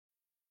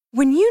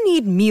When you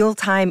need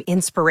mealtime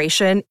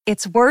inspiration,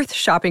 it's worth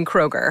shopping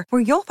Kroger,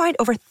 where you'll find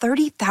over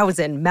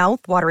 30,000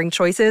 mouth-watering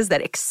choices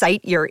that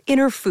excite your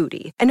inner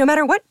foodie. And no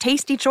matter what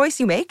tasty choice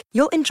you make,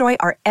 you'll enjoy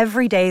our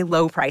everyday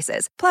low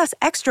prices, plus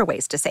extra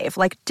ways to save,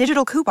 like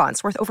digital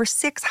coupons worth over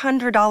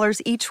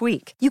 $600 each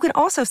week. You can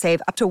also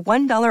save up to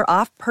 $1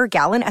 off per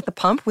gallon at the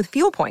pump with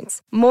fuel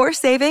points. More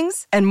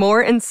savings and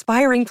more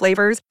inspiring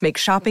flavors make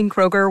shopping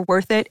Kroger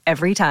worth it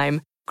every time.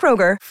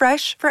 Kroger,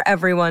 fresh for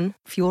everyone.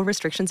 Fuel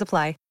restrictions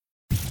apply.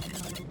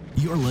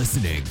 You're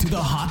listening to the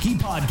Hockey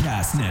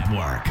Podcast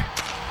Network.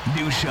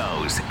 New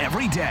shows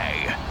every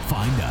day.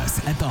 Find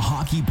us at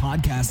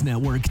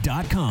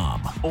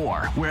thehockeypodcastnetwork.com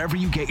or wherever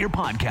you get your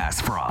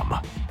podcasts from.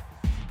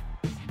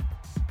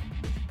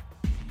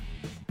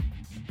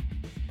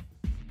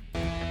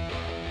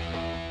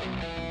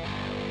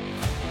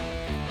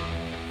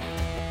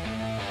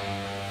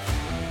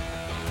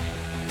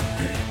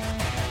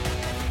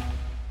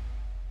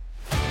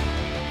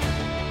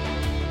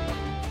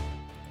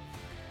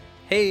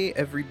 Hey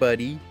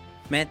everybody,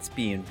 Matt's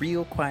being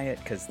real quiet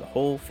because the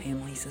whole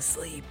family's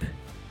asleep.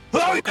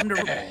 Welcome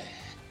to...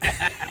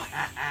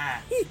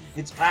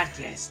 It's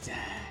podcast time.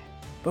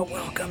 But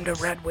welcome to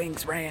Red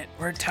Wings Rant,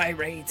 where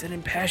tirades and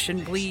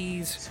impassioned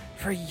pleas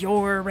for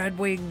your Red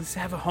Wings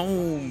have a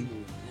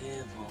home.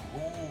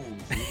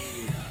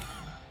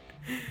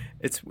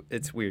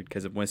 It's weird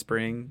because I'm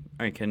whispering.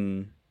 I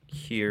can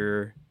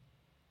hear...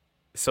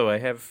 So I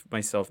have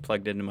myself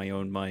plugged into my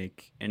own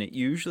mic, and it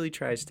usually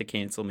tries to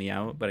cancel me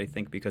out, but I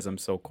think because I'm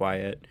so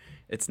quiet,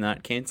 it's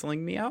not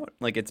canceling me out.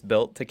 Like, it's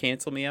built to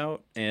cancel me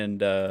out,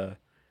 and I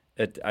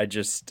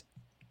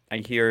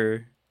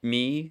hear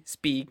me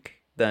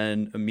speak,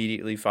 then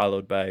immediately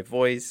followed by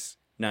voice.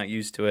 Not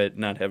used to it,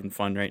 not having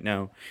fun right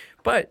now.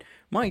 But,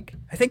 Mike,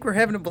 I think we're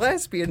having a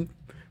blast being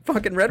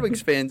fucking Red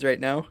Wings fans right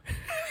now.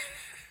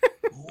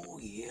 Oh,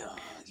 yeah.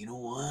 You know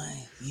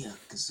why? Yeah,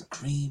 because the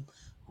cream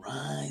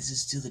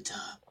rises to the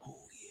top. Oh,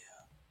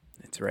 yeah.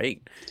 That's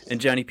right. And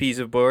Johnny P's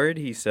aboard.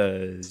 He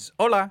says,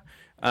 hola.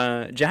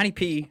 Johnny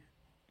P,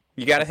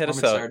 you got to hit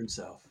us up.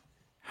 Himself.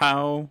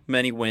 How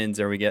many wins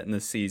are we getting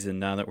this season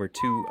now that we're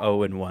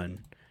 2-0-1?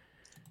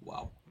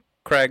 Wow.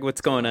 Craig, what's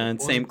going on?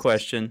 Same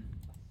question.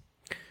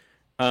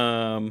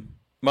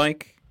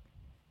 Mike,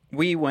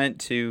 we went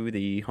to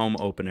the home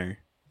opener.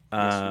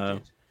 Yes, we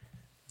did.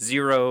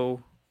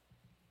 0.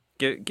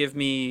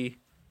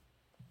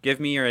 Give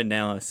me your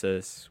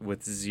analysis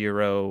with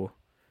 0,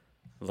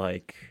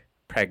 like,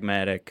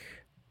 pragmatic.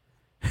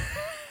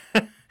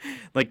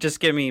 Like, just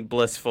give me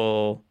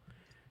blissful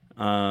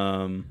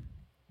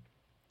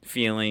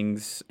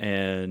feelings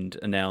and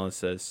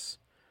analysis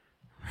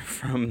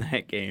from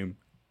that game.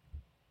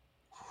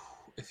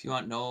 If you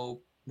want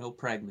no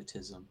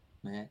pragmatism,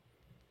 Matt,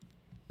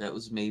 that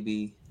was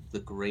maybe the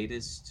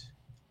greatest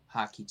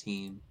hockey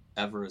team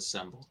ever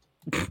assembled.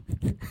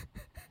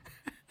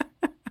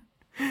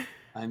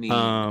 I mean,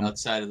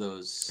 outside of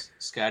those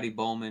Scotty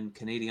Bowman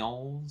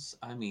Canadiens,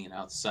 I mean,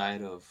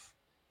 outside of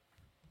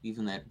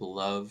even that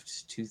beloved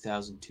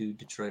 2002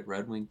 Detroit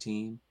Red Wing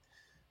team,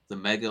 the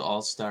Mega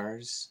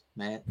All-Stars,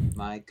 Matt,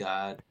 my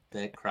God,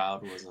 that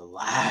crowd was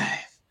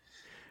alive.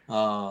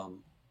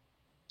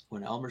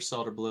 When Elmer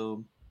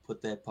Soderblom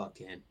put that puck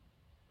in,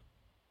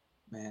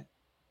 Matt,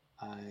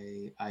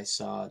 I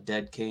saw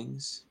dead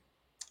kings.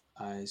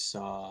 I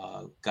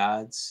saw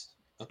gods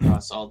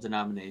across all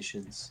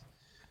denominations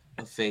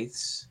of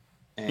faiths,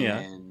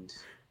 and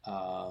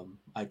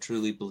I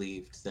truly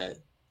believed that,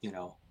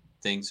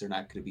 things are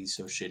not going to be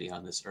so shitty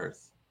on this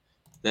earth.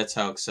 That's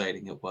how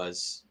exciting it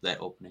was that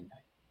opening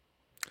night.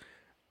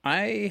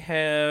 I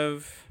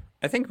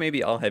think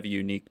maybe I'll have a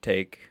unique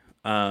take.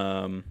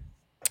 Not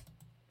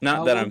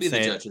that I'm saying,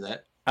 the judge of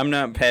that. I'm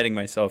not patting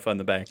myself on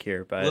the back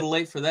here, but a little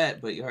late for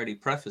that, but you already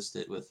prefaced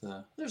it with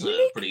there's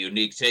a pretty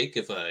unique take,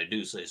 if I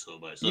do say so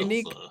myself.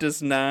 Unique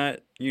does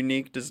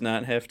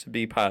not have to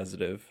be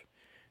positive.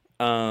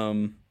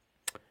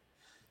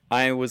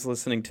 I was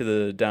listening to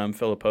the Dom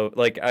Filippo.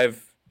 Like,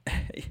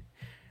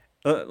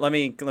 let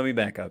me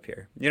back up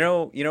here. You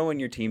know when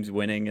your team's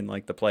winning in,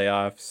 like, the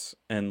playoffs,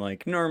 and,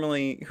 like,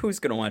 normally who's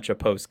gonna watch a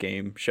post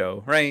game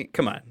show, right?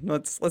 Come on,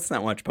 let's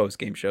not watch post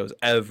game shows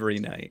every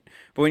night.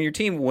 But when your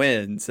team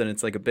wins and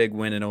it's like a big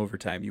win in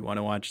overtime, you want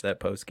to watch that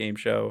post game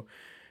show.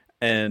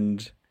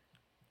 And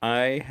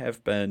I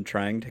have been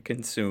trying to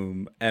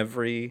consume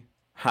every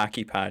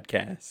hockey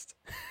podcast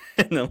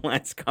in the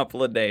last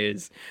couple of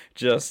days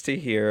just to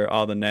hear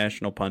all the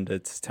national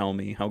pundits tell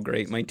me how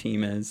great my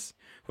team is,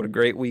 what a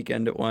great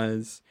weekend it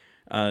was.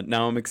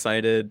 Now I'm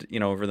excited,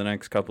 over the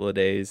next couple of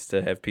days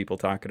to have people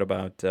talking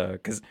about,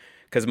 because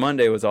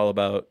Monday was all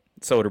about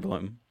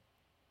Soderblom.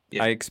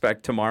 Yeah. I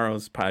expect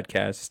tomorrow's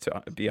podcast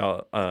to be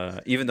all,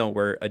 even though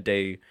we're a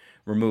day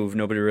removed,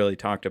 nobody really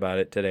talked about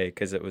it today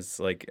because it was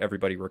like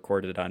everybody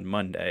recorded on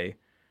Monday,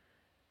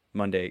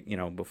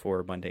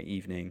 before Monday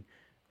evening.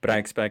 But I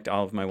expect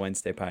all of my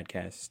Wednesday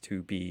podcasts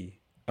to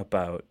be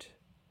about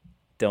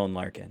Dylan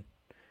Larkin.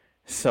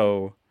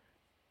 So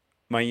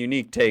my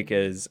unique take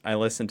is I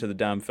listened to the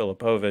Dom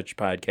Filipovich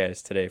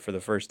podcast today for the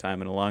first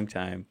time in a long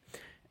time,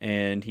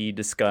 and he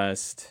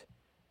discussed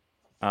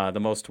the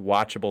most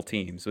watchable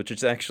teams, which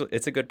is actually,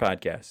 it's a good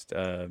podcast.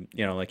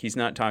 Like he's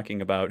not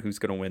talking about who's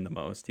going to win the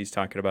most. He's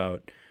talking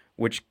about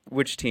which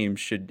teams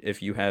should,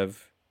 if you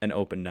have an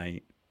open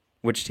night,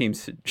 which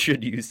teams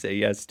should you say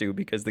yes to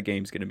because the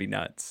game's going to be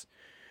nuts.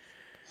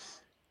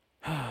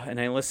 And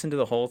I listened to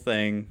the whole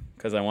thing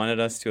because I wanted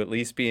us to at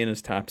least be in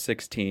his top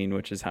 16,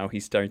 which is how he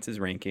starts his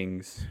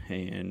rankings,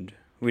 and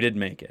we did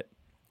make it.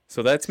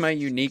 So that's my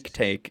unique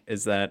take,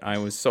 is that I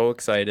was so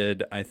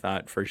excited. I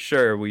thought for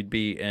sure we'd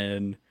be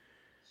in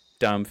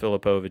Dom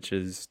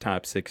Filipovich's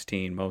top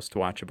 16 most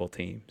watchable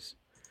teams.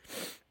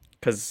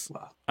 Because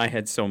I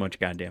had so much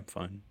goddamn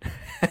fun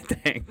at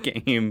that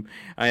game.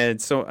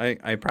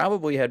 I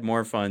probably had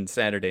more fun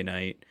Saturday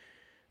night,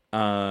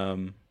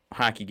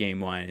 hockey game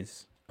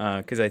wise,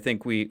 because I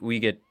think we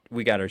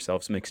got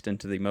ourselves mixed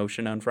into the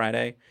emotion on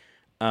Friday.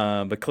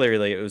 But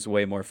clearly it was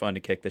way more fun to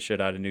kick the shit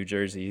out of New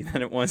Jersey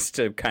than it was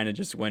to kind of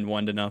just win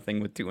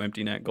 1-0 with 2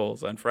 empty net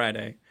goals on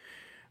Friday.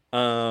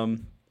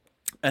 And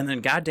then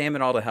goddamn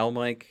it all to hell,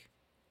 Mike,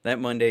 that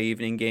Monday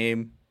evening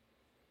game,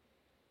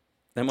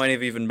 that might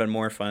have even been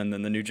more fun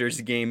than the New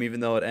Jersey game, even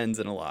though it ends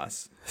in a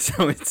loss.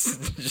 So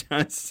it's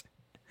just,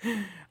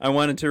 I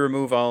wanted to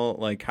remove all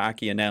like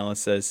hockey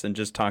analysis and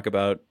just talk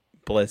about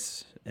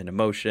bliss and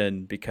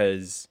emotion,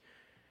 because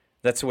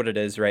that's what it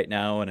is right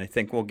now. And I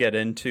think we'll get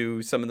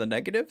into some of the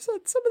negatives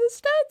and some of the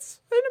stats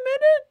in a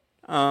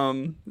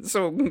minute.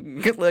 So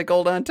like,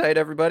 hold on tight,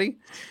 everybody.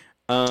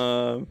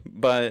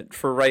 But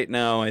for right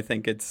now, I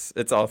think it's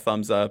all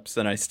thumbs ups.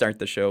 And I start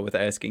the show with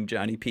asking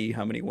Johnny P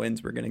how many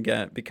wins we're going to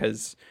get,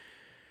 because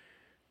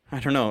I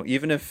don't know,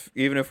 even if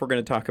we're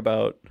going to talk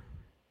about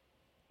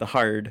the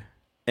hard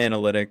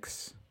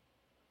analytics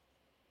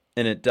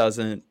and it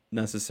doesn't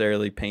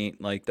necessarily paint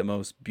like the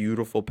most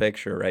beautiful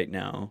picture right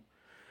now,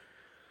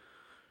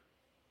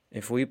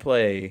 if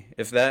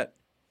that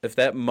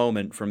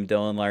moment from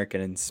Dylan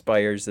Larkin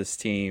inspires this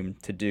team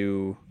to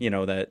do,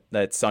 that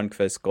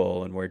Sundqvist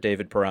goal, and where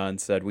David Perron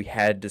said we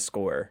had to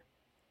score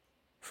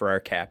for our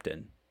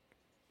captain,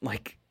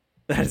 like,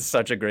 that is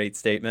such a great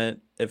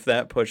statement. If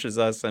that pushes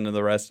us into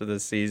the rest of the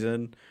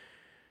season,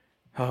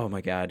 oh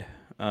my God.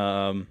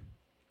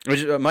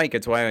 Mike,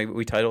 it's why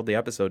we titled the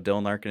episode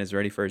 "Dylan Larkin is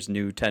ready for his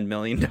new $10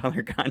 million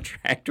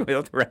contract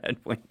with Red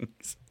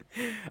Wings,"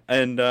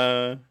 and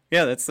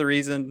that's the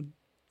reason.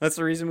 That's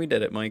the reason we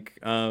did it, Mike.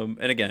 And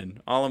again,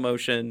 all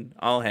emotion,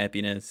 all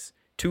happiness.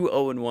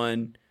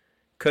 2-0-1.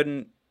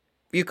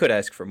 You could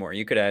ask for more.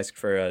 You could ask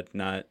for a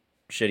not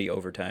shitty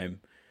overtime,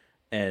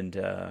 and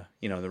the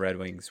Red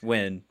Wings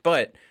win.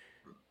 But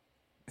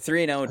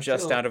 3-0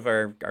 just out of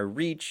our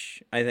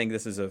reach. I think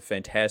this is a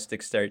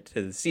fantastic start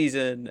to the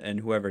season, and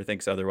whoever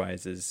thinks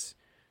otherwise is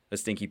a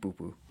stinky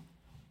poo-poo.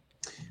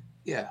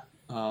 Yeah.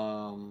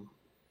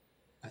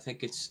 I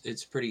think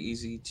it's pretty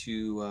easy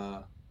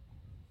to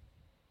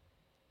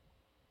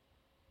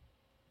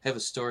have a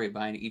story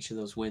behind each of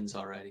those wins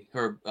already,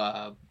 or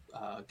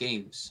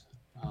games.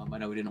 I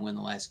know we didn't win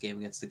the last game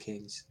against the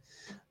Kings.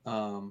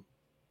 But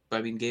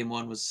I mean, game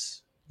one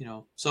was,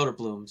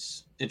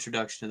 Soderblom's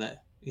introduction to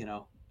that,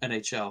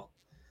 NHL.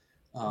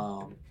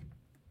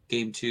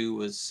 Game two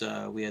was,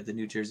 we had the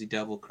New Jersey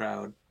Devil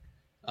crowd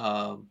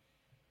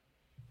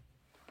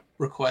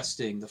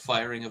requesting the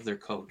firing of their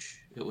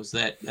coach. It was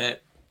that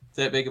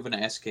big of an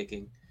ass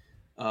kicking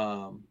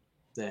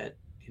that,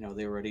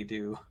 they were ready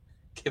to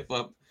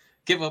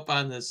give up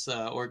on this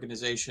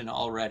organization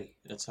already.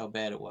 That's how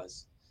bad it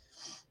was.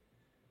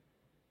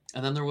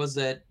 And then there was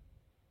that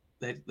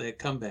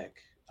comeback.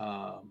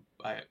 I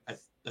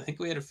think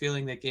we had a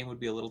feeling that game would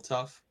be a little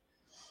tough.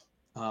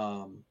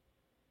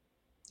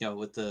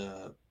 With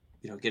the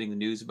getting the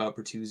news about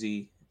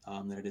Bertuzzi,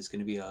 that it is going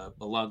to be a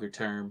longer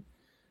term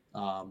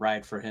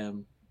ride for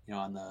him.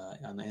 On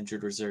the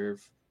injured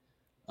reserve.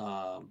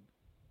 I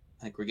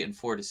think we're getting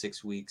 4 to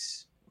 6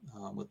 weeks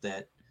with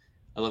that.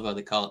 I love how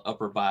they call it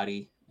upper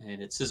body,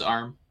 and it's his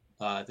arm.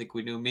 I think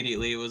we knew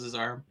immediately it was his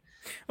arm.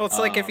 Well, it's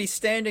like if he's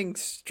standing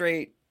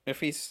straight,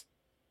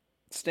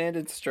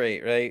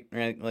 right?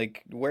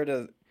 Like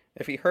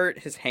if he hurt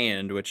his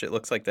hand, which it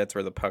looks like that's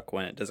where the puck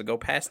went, does it go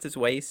past his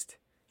waist?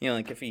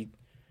 Like if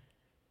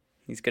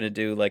he's going to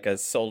do like a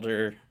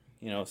soldier,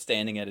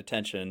 standing at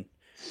attention,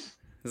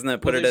 doesn't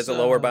that put it as a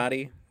lower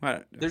body?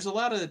 What? There's a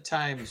lot of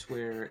times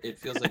where it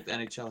feels like the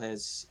NHL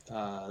has,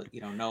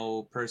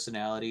 no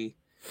personality.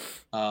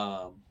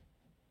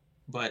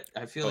 But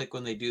I feel like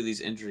when they do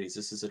these injuries,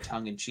 this is a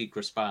tongue-in-cheek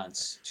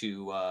response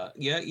to,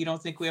 you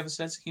don't think we have a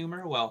sense of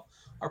humor? Well,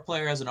 our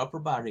player has an upper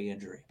body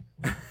injury.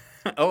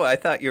 Oh, I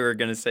thought you were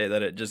going to say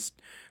that it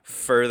just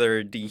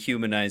further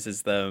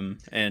dehumanizes them.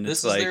 And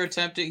this is their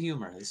attempt at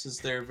humor. This is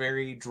their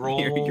very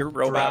droll, your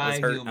robot dry was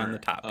hurt humor on the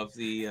top of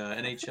the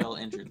NHL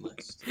injured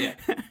list. Yeah.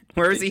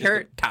 Where is he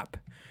hurt? Top.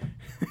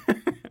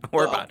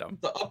 Or bottom?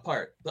 The up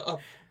part. The up.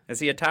 Is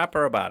he a top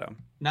or a bottom?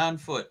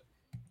 Non-foot.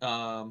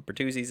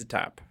 Bertuzzi's a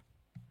top.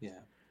 Yeah.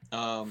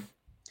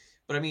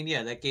 But I mean,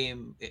 yeah, that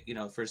game,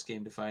 first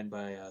game defined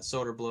by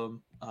Soderblom.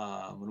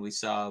 When we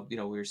saw, we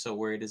were so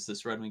worried, is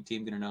this Red Wing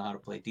team going to know how to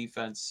play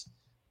defense?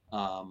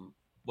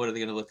 What are they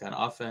going to look on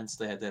offense?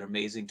 They had that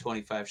amazing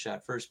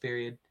 25-shot first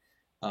period.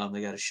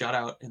 They got a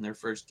shutout in their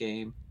first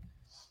game.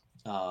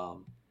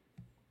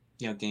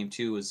 Game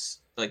 2 was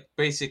like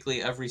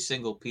basically every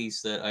single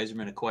piece that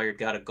Yzerman acquired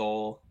got a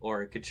goal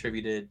or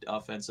contributed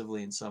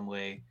offensively in some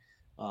way.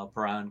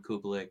 Perron,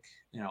 Kubalik,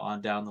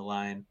 on down the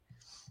line.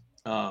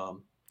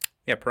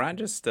 Perron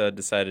just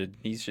decided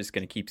he's just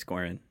going to keep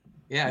scoring.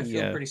 Yeah, I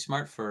feel pretty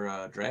smart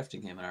for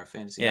drafting him in our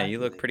fantasy. Yeah, you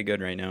look pretty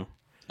good right now.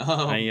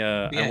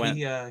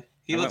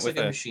 He looks like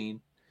a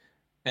machine.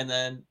 And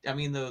then, I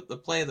mean,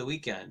 the play of the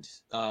weekend,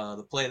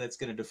 the play that's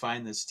going to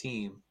define this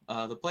team,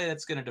 the play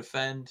that's going to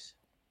defend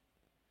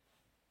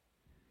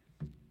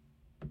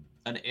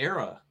an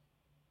era,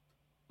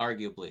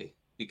 arguably,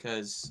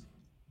 because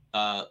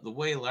the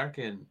way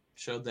Larkin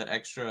showed that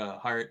extra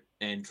heart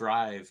and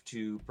drive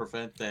to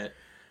prevent that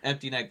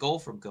empty net goal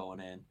from going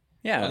in.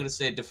 Yeah. I'm going to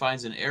say it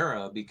defines an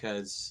era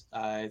because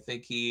I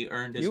think he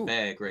earned his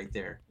bag right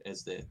there,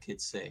 as the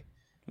kids say.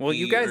 Well, he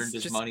you guys earned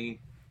his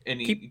money,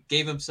 and he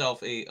gave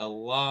himself a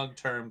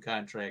long-term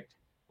contract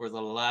worth a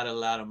lot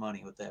of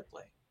money with that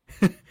play.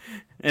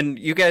 And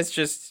you guys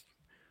just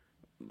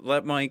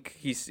let Mike.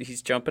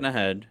 He's jumping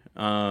ahead.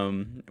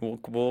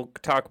 We'll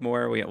talk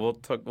more.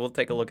 We'll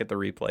take a look at the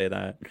replay of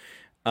that.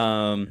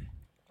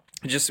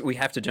 We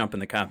have to jump in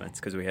the comments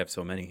because we have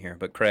so many here.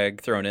 But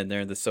Craig throwing in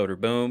there the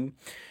Soderboom.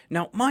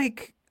 Now,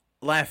 Mike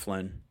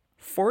Laughlin,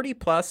 40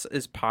 plus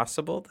is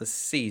possible this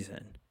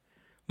season.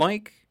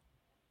 Mike,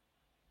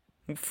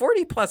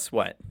 40 plus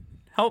what?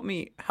 Help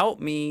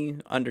me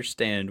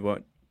understand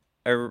what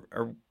are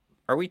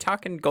we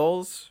talking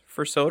goals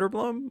for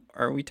Soderblom?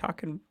 Are we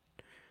talking?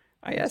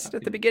 I asked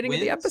at the beginning of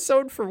the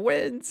episode for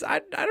wins. I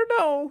don't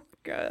know.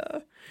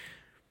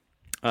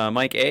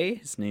 Mike A.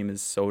 His name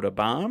is Soda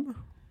Bomb.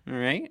 All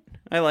right,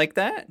 I like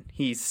that.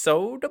 He's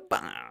Soda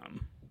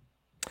Bomb.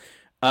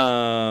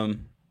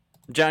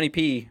 Johnny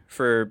P.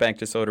 for back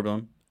to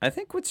Soderblom. I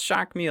think what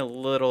shocked me a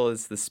little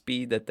is the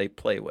speed that they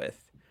play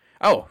with.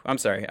 Oh, I'm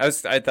sorry. I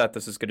thought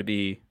this was going to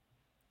be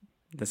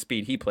the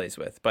speed he plays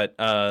with, but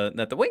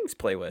that the Wings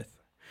play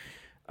with.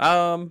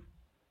 I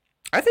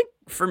think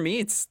for me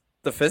it's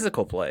the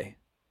physical play.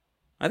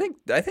 I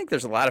think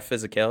there's a lot of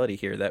physicality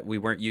here that we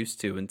weren't used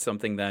to, and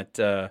something that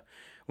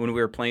when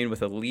we were playing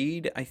with a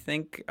lead, I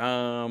think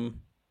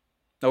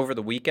over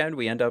the weekend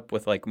we end up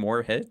with like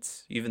more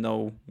hits, even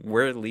though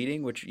we're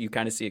leading, which you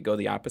kind of see it go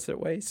the opposite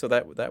way. So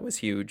that was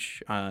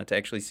huge to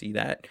actually see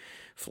that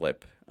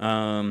flip.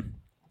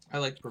 I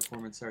like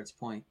Performance Art's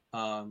point.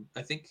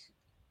 I think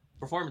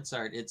Performance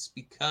Art, it's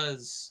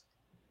because,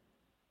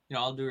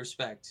 all due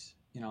respect,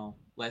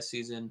 last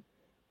season,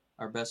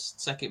 our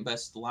second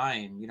best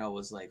line,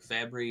 was like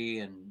Fabry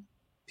and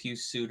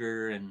Pius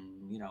Suter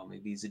and,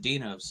 maybe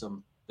Zadina of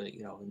some,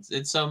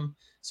 it's some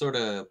sort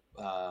of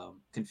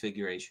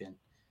configuration.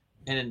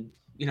 And,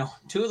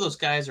 two of those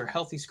guys are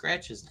healthy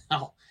scratches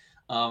now.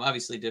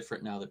 Obviously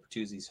different now that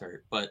Bertuzzi's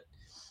hurt, but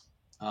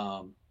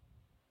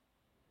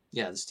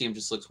this team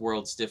just looks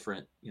worlds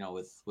different,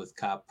 with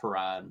Kopp,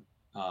 Perron,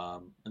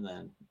 and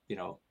then,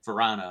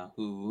 Verana,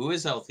 who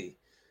is healthy.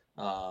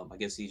 I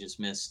guess he just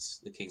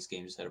missed the Kings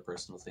game, just had a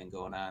personal thing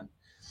going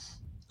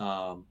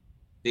on.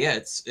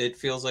 It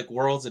feels like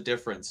worlds of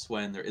difference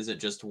when there isn't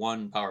just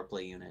one power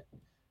play unit,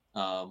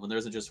 when there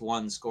isn't just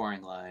one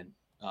scoring line,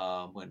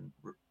 when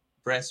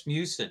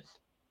Rasmussen,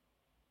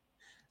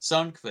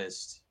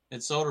 Sundqvist,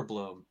 and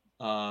Soderblom,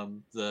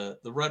 the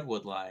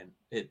Redwood line,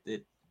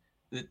 it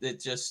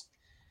just,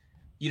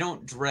 you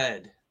don't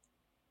dread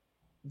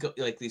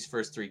like these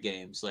first three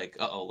games, like,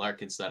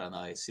 Larkin's not on the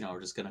ice. We're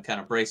just going to kind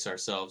of brace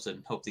ourselves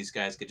and hope these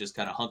guys could just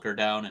kind of hunker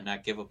down and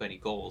not give up any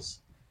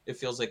goals. It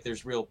feels like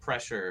there's real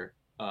pressure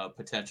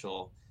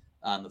potential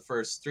on the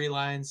first three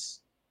lines,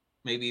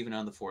 maybe even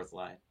on the fourth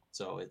line.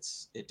 So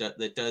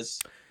it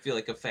does feel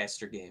like a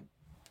faster game.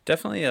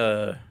 Definitely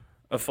a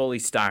fully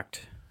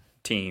stocked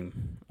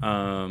team.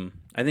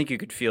 I think you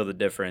could feel the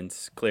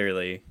difference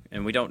clearly,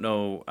 and we don't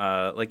know.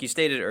 Like you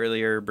stated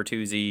earlier,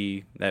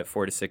 Bertuzzi, that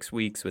 4 to 6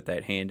 weeks with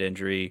that hand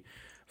injury.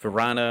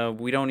 Verana,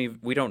 we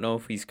don't know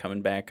if he's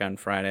coming back on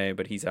Friday,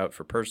 but he's out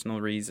for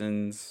personal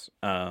reasons.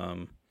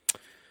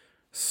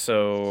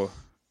 So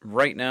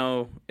right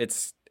now,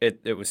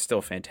 it was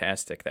still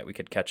fantastic that we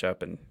could catch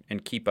up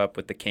and keep up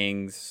with the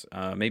Kings.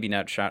 Maybe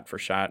not shot for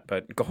shot,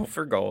 but goal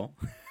for goal.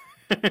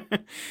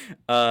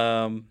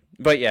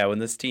 But yeah, when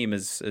this team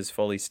is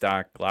fully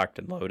stocked, locked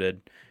and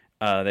loaded,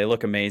 they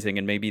look amazing.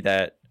 And maybe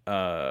that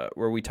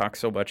where we talk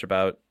so much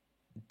about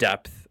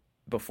depth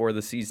before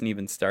the season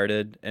even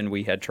started, and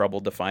we had trouble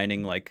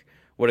defining like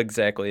what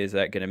exactly is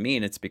that going to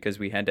mean, it's because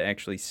we had to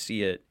actually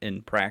see it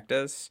in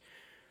practice.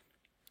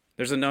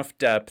 There's enough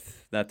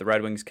depth that the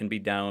Red Wings can be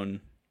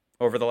down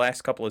over the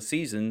last couple of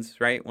seasons,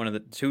 right?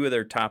 Two of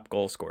their top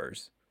goal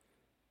scorers.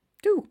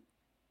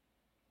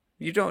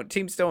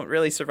 Teams don't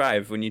really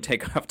survive when you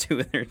take off two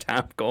of their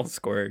top goal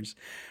scorers.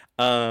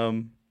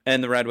 And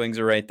the Red Wings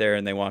are right there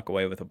and they walk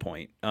away with a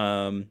point.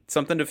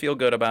 Something to feel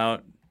good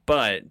about,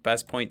 but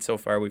best point so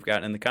far we've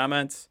gotten in the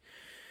comments.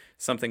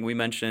 something we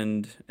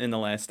mentioned in the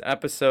last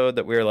episode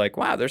that we were like,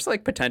 wow, there's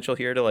like potential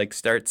here to like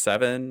start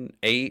 7,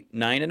 8,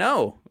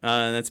 9-0.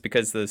 And that's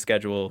because the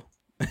schedule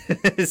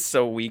is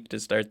so weak to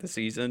start the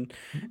season,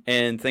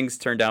 and things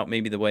turned out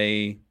maybe the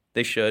way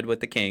they should with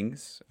the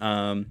Kings.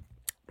 But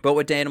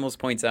what Danimals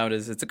points out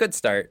is it's a good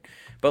start,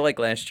 but like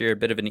last year, a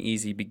bit of an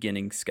easy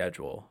beginning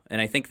schedule. And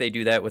I think they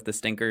do that with the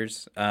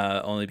Stinkers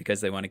only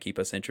because they want to keep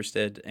us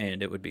interested,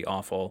 and it would be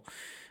awful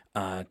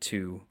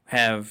to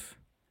have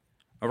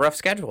a rough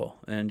schedule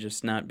and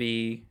just not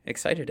be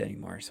excited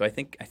anymore. So I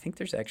think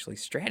there's actually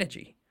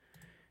strategy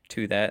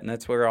to that, and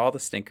that's where all the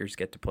Stinkers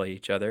get to play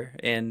each other.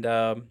 And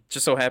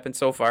just so happens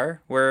so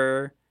far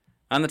we're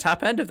on the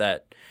top end of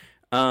that.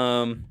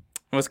 I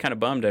was kind of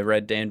bummed. I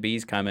read Dan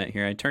B's comment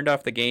here. I turned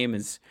off the game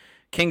as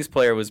Kings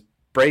player was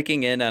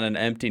breaking in on an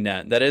empty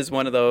net. That is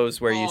one of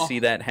those where you see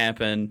that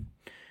happen,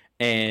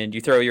 and you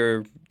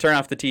turn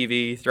off the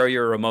TV, throw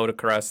your remote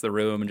across the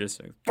room, and just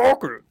say,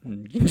 fuck it,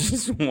 and you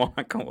just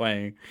walk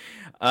away.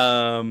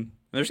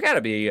 There's got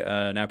to be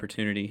an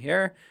opportunity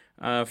here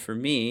for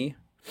me.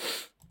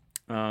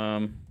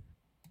 I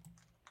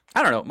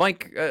don't know,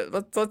 Mike.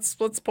 Let's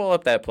pull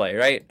up that play,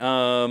 right?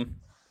 I'm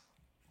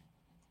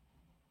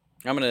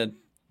gonna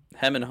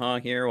hem and haw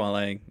here while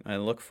I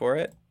look for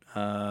it.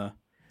 But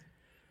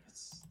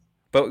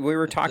we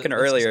were talking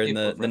earlier, and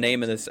the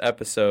name of this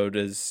episode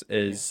is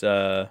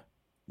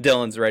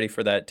Dylan's ready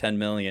for that 10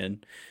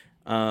 million.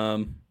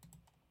 I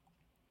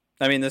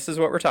mean, this is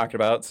what we're talking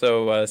about.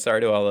 So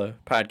sorry to all the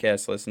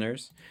podcast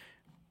listeners.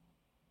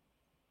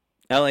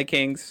 LA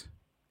Kings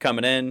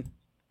coming in.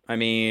 I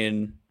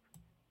mean,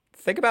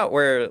 think about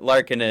where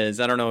Larkin is.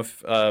 I don't know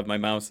if my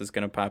mouse is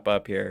going to pop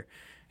up here.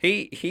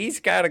 He's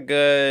got a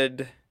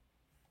good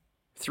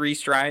 3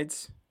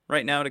 strides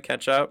right now to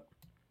catch up.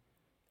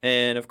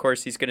 And, of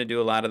course, he's going to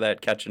do a lot of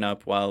that catching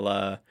up while,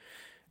 I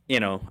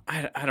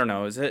don't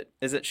know. Is it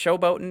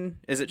showboating?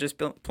 Is it just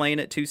playing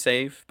it too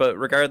safe? But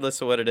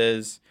regardless of what it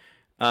is,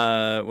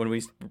 I'll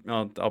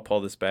pull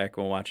this back.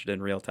 We'll watch it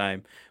in real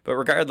time. But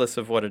regardless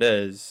of what it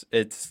is,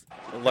 it's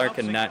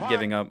Larkin not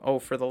giving up. Oh,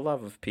 for the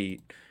love of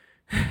Pete.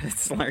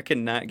 It's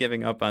Larkin not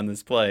giving up on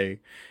this play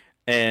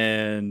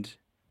and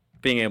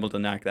being able to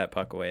knock that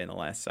puck away in the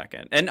last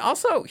second. And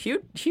also,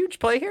 huge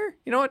play here.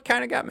 You know what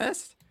kind of got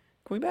missed?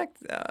 Can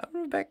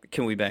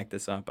we back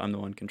this up? I'm the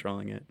one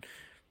controlling it.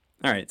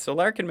 All right, so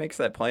Larkin makes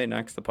that play and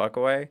knocks the puck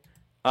away.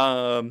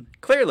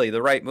 Clearly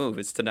the right move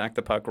is to knock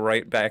the puck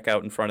right back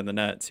out in front of the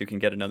net so you can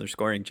get another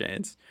scoring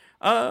chance.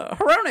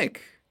 Hronek,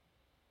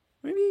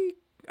 maybe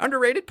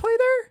underrated play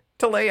there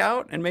to lay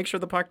out and make sure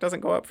the puck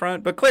doesn't go up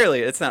front. But clearly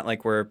it's not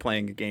like we're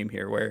playing a game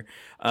here where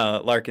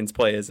Larkin's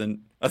play isn't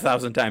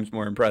 1,000 times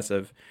more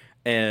impressive.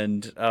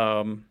 And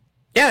and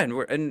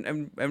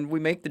we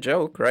make the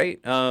joke, right?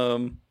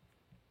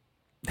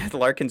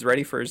 Larkin's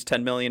ready for his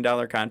 $10 million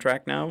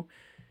contract now.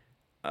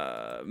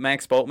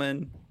 Max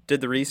Boltman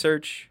did the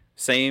research.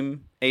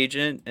 Same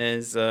agent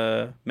as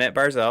Matt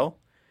Barzal.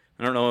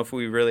 I don't know if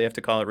we really have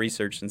to call it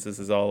research since this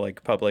is all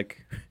like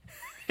public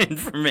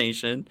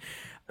information.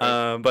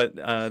 But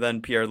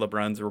then Pierre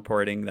LeBrun's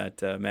reporting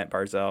that Matt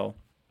Barzal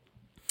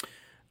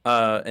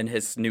and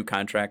his new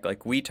contract,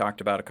 like we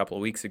talked about a couple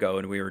of weeks ago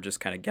and we were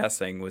just kind of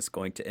guessing, was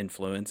going to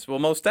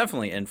most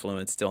definitely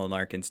influence Dylan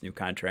Larkin's new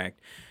contract.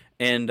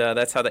 And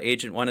that's how the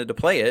agent wanted to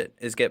play it,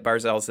 is get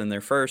Barzal's in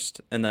there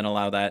first and then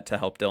allow that to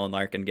help Dylan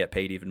Larkin get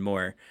paid even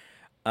more.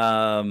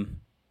 I'm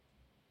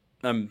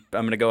going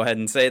to go ahead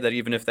and say that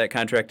even if that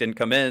contract didn't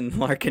come in,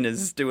 Larkin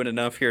is doing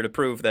enough here to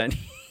prove that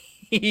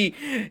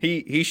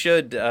he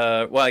should.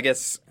 I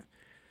guess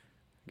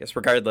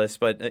regardless,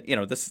 but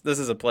this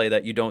is a play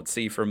that you don't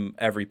see from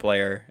every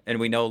player, and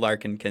we know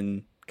Larkin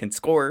can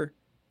score.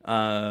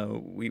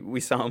 We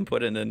saw him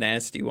put in a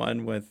nasty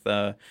one with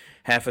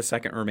half a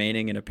second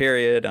remaining in a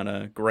period on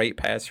a great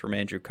pass from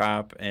Andrew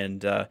Kopp,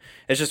 and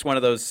it's just one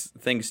of those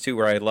things too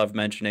where I love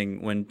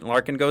mentioning when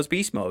Larkin goes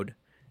beast mode.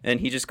 And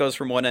he just goes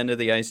from one end of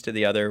the ice to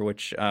the other,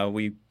 which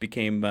we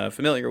became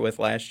familiar with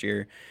last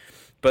year.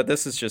 But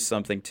this is just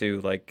something,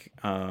 too, like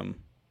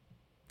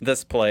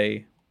this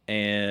play,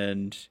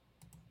 and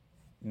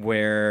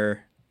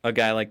where a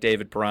guy like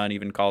David Perron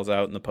even calls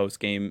out in the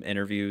post-game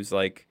interviews,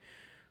 like,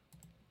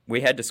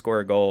 we had to score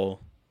a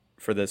goal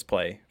for this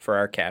play, for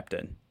our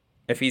captain.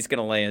 If he's going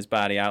to lay his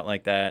body out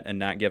like that and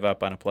not give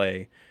up on a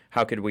play,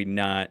 how could we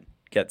not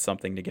get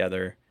something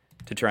together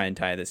to try and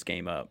tie this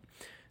game up?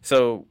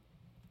 So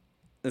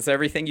it's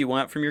everything you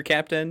want from your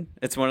captain.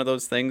 It's one of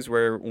those things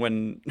where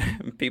when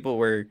people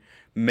were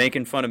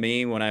making fun of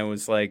me when I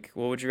was like,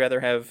 well, would you rather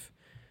have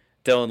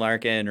Dylan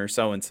Larkin or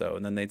so-and-so?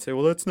 And then they'd say,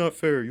 well, that's not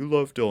fair. You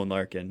love Dylan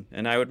Larkin.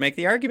 And I would make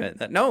the argument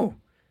that no,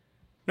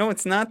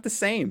 it's not the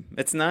same.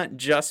 It's not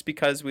just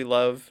because we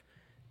love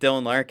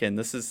Dylan Larkin.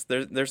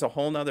 There's a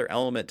whole nother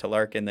element to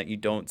Larkin that you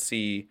don't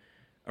see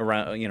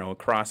around,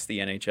 across the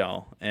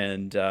NHL.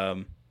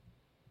 And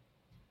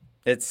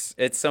it's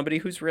somebody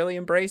who's really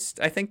embraced,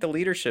 I think, the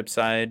leadership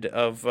side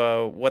of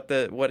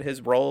what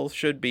his role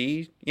should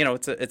be.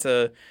 It's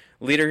a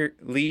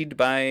lead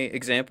by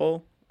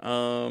example.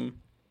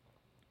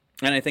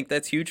 And I think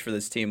that's huge for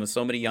this team with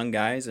so many young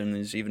guys, and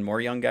there's even more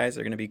young guys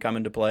that are going to be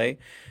coming to play.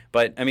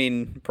 But I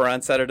mean,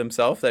 Perron said it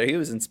himself that he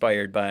was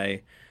inspired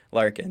by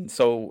Larkin.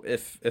 So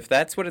if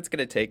that's what it's going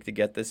to take to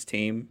get this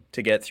team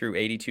to get through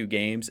 82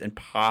 games and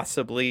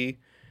possibly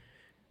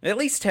at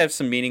least have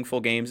some meaningful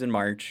games in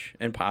March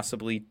and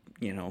possibly,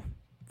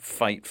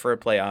 fight for a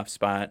playoff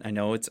spot. I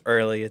know it's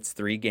early, it's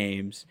 3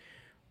 games,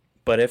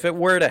 but if it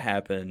were to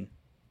happen,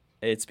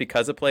 it's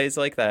because of plays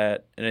like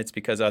that, and it's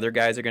because other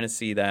guys are going to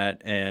see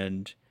that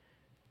and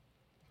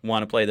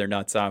want to play their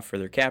nuts off for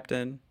their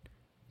captain,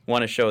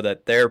 want to show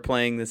that they're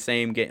playing the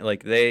same game,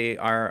 like they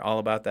are all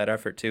about that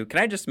effort too. Can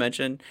I just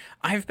mention,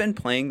 I've been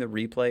playing the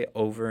replay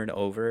over and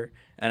over,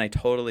 and I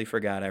totally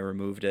forgot I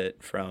removed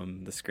it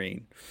from the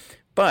screen.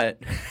 But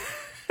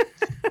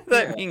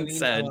that being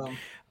said,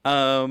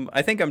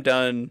 I think I'm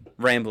done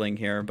rambling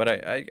here. But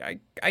I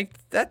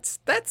that's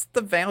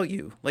the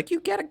value. Like, you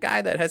get a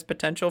guy that has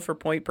potential for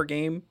point per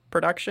game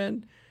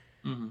production,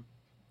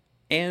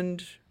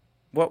 and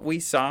what we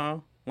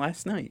saw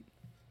last night.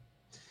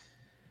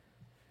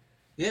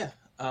 Yeah,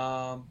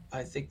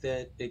 I think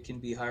that it can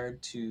be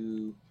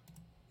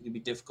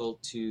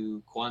difficult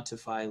to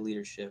quantify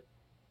leadership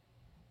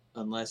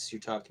unless you're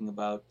talking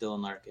about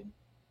Dylan Larkin.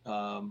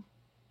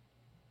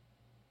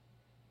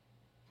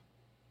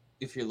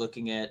 If you're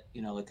looking at,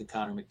 like a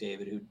Connor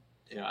McDavid, who,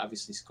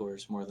 obviously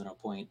scores more than a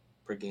point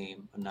per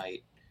game a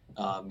night,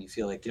 you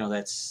feel like,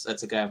 that's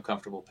a guy I'm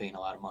comfortable paying a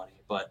lot of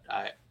money. But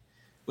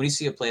when you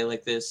see a play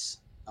like this,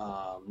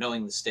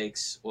 knowing the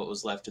stakes, what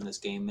was left in this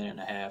game, minute and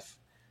a half,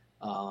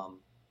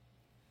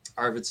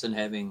 Arvidsson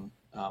having,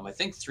 I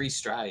think, 3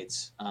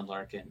 strides on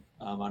Larkin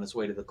on his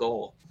way to the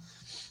goal,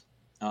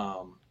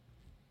 and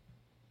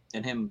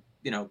him,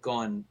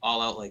 going all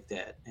out like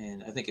that.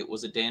 And I think it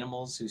was a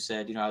Danimals who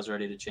said, I was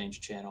ready to change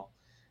channel.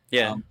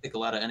 Yeah. I think a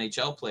lot of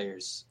NHL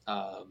players,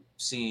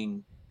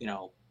 seeing,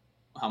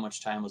 how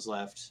much time was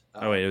left.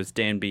 It was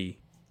Dan B.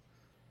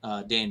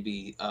 Dan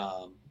B,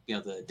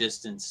 the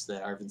distance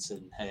that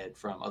Arvidsson had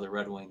from other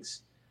Red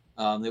Wings,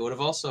 they would have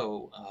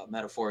also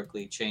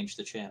metaphorically changed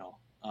the channel.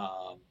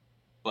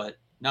 But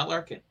not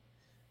Larkin.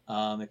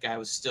 The guy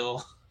was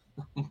still,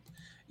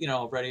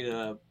 ready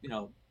to,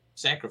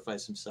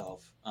 sacrifice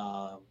himself,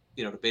 to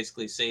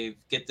basically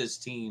get this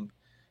team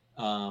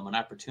an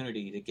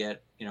opportunity to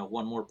get,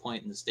 one more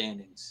point in the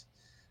standings.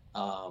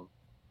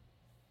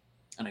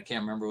 And I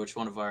can't remember which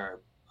one of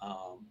our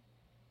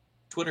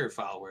Twitter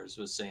followers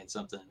was saying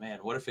something, man,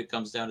 what if it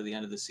comes down to the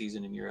end of the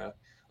season and you're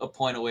a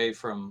point away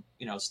from,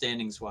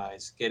 standings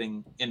wise,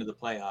 getting into the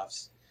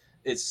playoffs?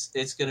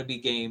 It's going to be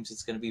games.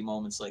 It's going to be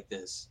moments like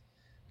this.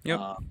 Yep.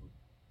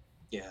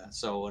 Yeah.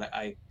 So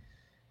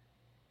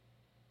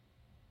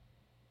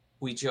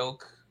we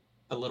joke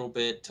a little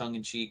bit tongue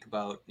in cheek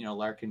about,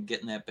 Larkin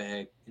getting that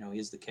bag.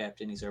 He's the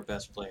captain. He's our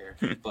best player.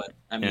 But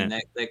I mean,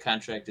 that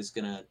contract is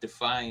going to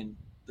define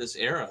this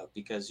era,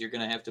 because you're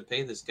going to have to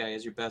pay this guy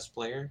as your best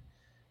player.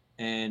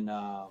 And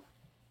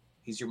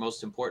he's your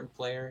most important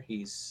player.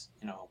 He's,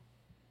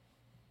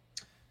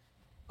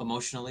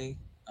 emotionally,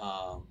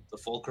 the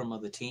fulcrum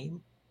of the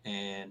team.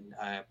 And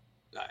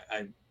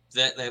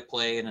that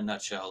play in a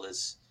nutshell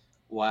is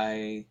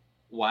why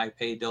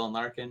pay Dylan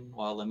Larkin?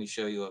 Well, let me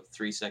show you a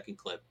 3-second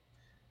clip.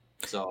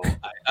 So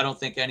I don't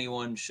think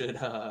anyone should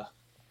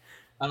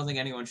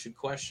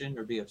question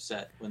or be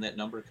upset when that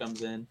number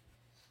comes in.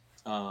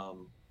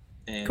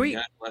 And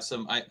God bless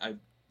him. I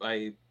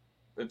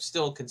am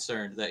still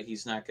concerned that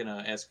he's not going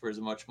to ask for as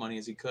much money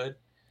as he could.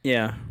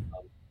 Yeah.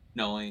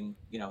 Knowing,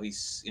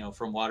 he's,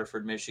 from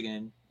Waterford,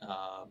 Michigan.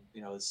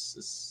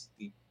 He's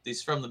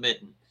from the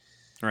Mitten.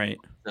 Right.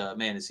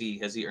 Man, has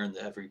he earned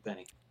every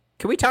penny.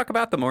 Can we talk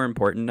about the more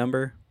important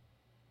number?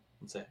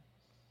 What's that?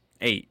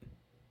 8.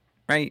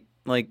 Right?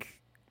 Like,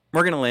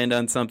 we're going to land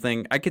on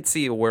something. I could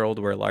see a world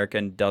where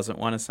Larkin doesn't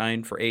want to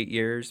sign for 8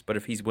 years, but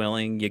if he's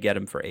willing, you get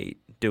him for 8.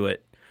 Do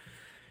it.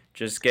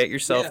 Just get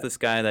yourself this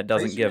guy that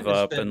doesn't give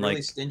up. And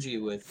really stingy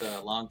with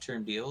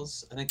long-term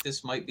deals. I think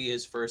this might be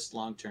his first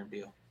long-term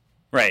deal.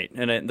 Right,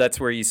 and that's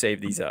where you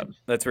save these up.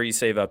 That's where you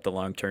save up the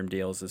long-term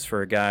deals, is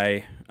for a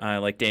guy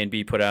like Dan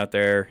B put out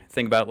there.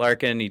 Thing about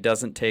Larkin, he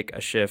doesn't take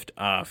a shift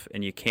off,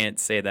 and you can't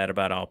say that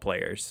about all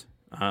players.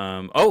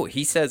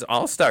 He says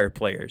all-star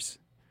players.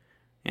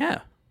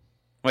 Yeah.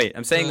 Wait,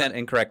 I'm saying that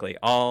incorrectly.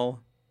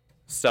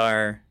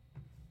 All-star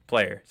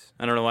players.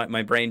 I don't know why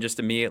my brain just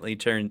immediately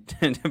turned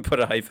and put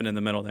a hyphen in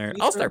the middle there.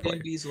 All-star players.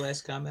 Dan B's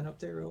last comment up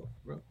there real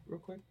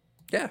quick?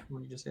 Yeah.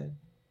 What you just said.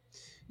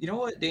 You know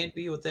what, Dan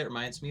B, what that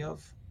reminds me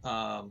of?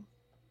 And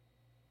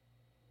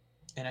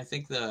I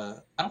think I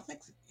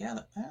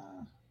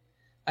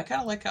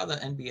kind of like how the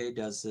NBA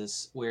does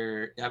this,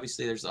 where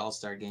obviously there's the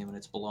All-Star game and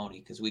it's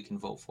baloney because we can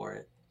vote for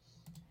it.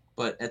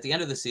 But at the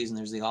end of the season,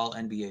 there's the all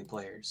NBA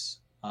players.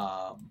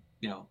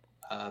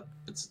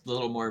 It's a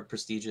little more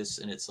prestigious,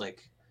 and it's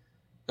like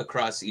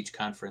across each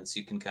conference,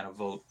 you can kind of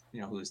vote,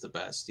 who's the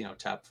best,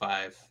 top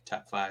five.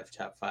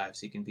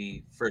 So you can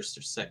be first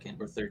or second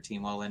or third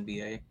team all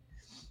NBA.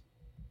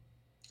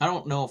 I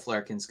don't know if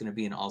Larkin's going to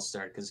be an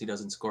all-star because he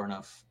doesn't score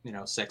enough,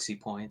 sexy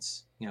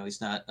points.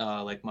 He's not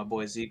like my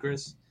boy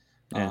Zegras,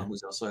 Yeah.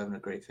 who's also having a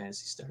great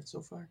fantasy start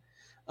so far.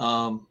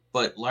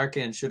 But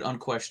Larkin should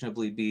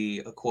unquestionably be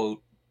a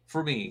quote,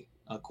 for me,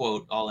 a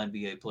quote all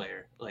NBA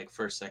player, like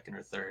first, second,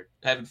 or third.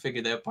 I haven't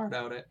figured that part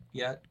out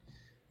yet,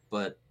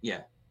 but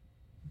yeah,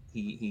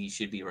 he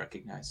should be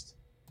recognized.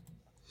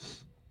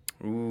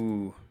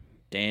 Ooh,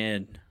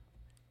 Dan.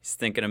 He's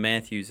thinking of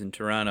Matthews in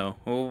Toronto.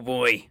 Oh,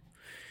 boy.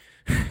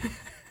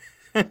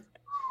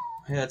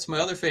 Yeah, it's my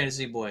other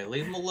fantasy boy.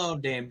 Leave him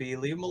alone, Dan B.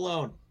 Leave him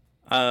alone.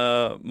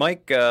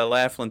 Mike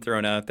Laughlin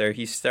thrown out there.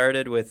 He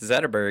started with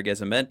Zetterberg as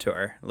a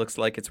mentor. Looks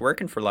like it's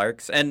working for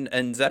Larks. And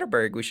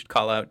Zetterberg, we should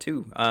call out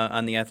too,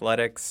 on the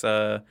Athletics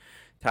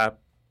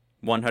top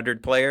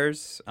 100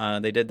 players.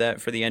 They did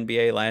that for the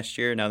NBA last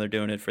year. Now they're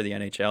doing it for the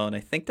NHL. And I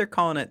think they're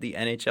calling it the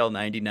NHL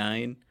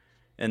 99.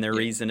 And their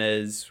reason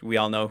is we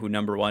all know who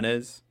number one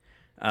is.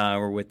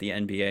 Or with the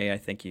NBA, I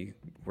think you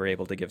were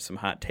able to give some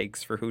hot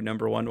takes for who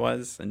number one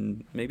was,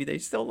 and maybe they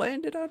still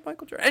landed on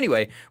Michael Jordan.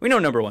 Anyway, we know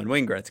number one,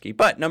 Wayne Gretzky,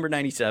 but number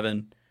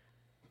 97,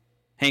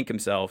 Hank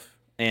himself.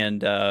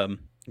 And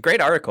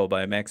great article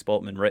by Max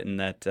Bultman written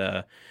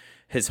that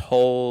his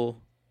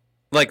whole,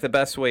 like the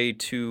best way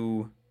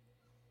to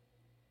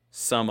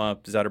sum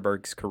up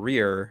Zetterberg's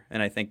career,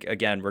 and I think,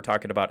 again, we're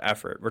talking about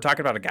effort. We're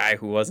talking about a guy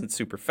who wasn't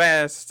super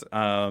fast.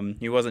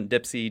 He wasn't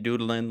dipsy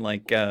doodling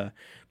like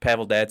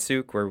Pavel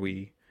Datsyuk, where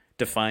we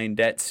defined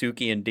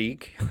Datsuki and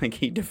Deke. Like,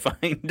 he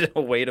defined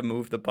a way to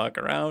move the puck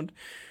around.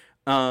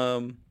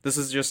 This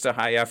is just a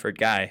high-effort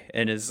guy,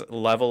 and his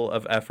level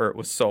of effort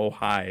was so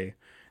high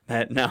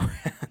that now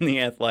in the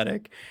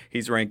Athletic,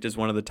 he's ranked as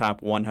one of the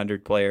top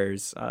 100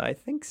 players, I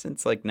think,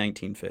 since, like,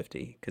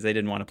 1950, because they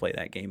didn't want to play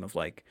that game of,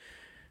 like,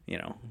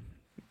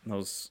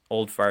 those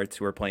old farts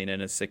who are playing in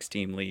a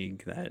 6-team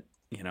league that,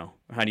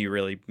 how do you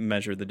really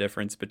measure the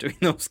difference between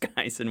those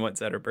guys and what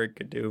Zetterberg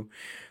could do?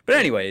 But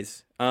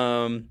anyways,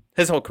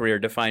 his whole career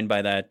defined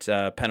by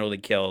that penalty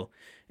kill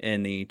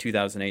in the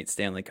 2008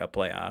 Stanley Cup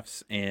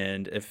playoffs.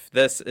 And if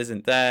this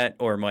isn't that,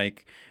 or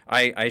Mike,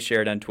 I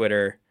shared on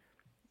Twitter,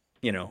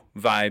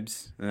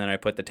 vibes, and then I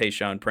put the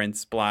Tayshaun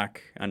Prince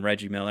block on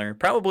Reggie Miller.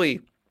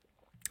 Probably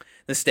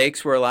the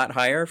stakes were a lot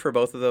higher for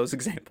both of those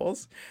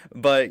examples,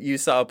 but you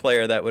saw a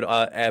player that would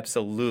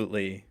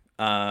absolutely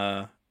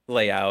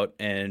lay out.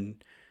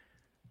 And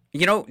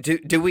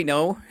do we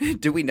know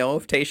if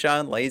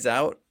Tayshaun lays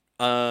out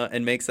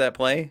and makes that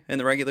play in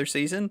the regular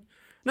season?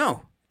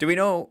 No. Do we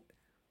know?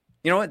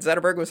 You know what?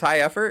 Zetterberg was high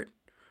effort.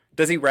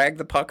 Does he rag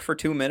the puck for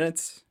 2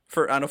 minutes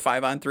on a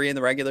 5-on-3 in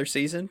the regular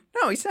season?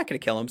 No, he's not going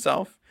to kill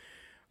himself.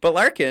 But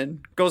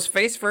Larkin goes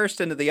face first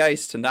into the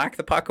ice to knock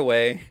the puck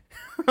away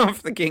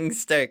off the King's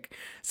stick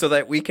so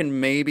that we can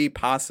maybe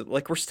possibly,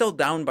 like, we're still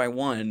down by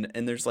 1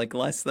 and there's like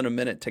less than a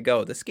minute to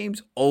go. This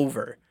game's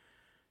over.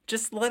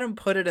 Just let him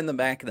put it in the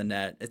back of the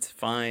net. It's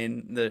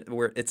fine.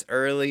 It's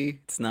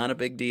early. It's not a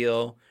big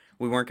deal.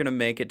 We weren't going to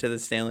make it to the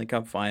Stanley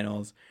Cup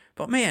Finals.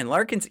 But man,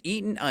 Larkin's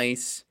eating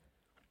ice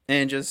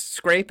and just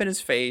scraping his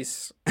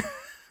face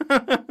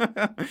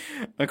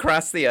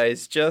across the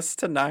ice just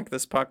to knock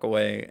this puck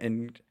away.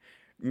 And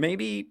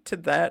maybe to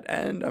that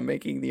end, I'm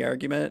making the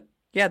argument,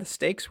 yeah, the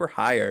stakes were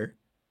higher.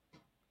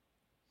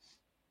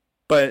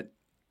 But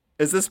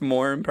is this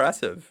more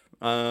impressive?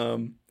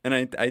 And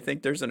I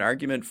think there's an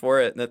argument for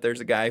it, that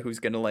there's a guy who's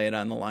going to lay it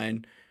on the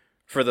line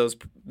for those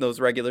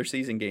regular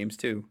season games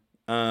too.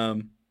 Not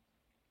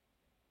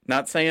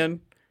saying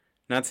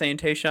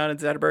Tayshaun and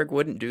Zetterberg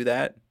wouldn't do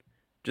that.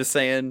 Just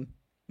saying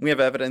we have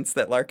evidence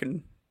that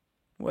Larkin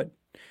would.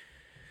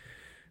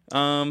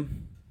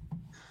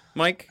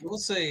 Mike? I will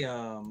say,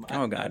 God.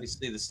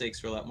 obviously the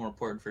stakes were a lot more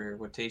important for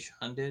what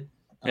Tayshaun did.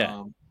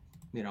 Yeah.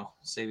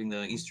 Saving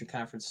the Eastern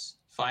Conference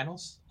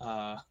Finals.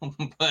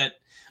 But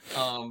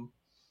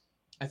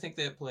I think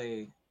that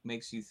play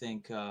makes you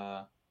think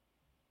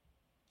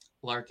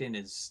Larkin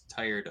is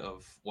tired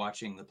of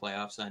watching the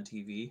playoffs on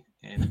TV,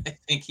 and I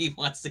think he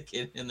wants to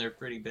get in there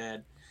pretty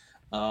bad.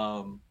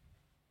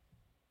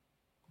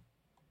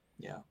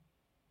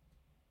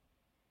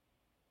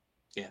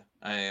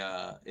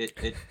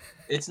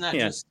 It's not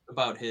just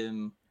about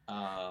him.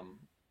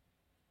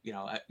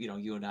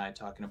 You and I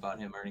talking about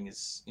him earning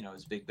his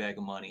big bag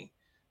of money,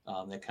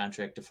 that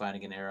contract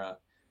defining an era.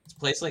 It's a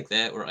place like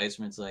that where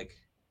Iceman's like,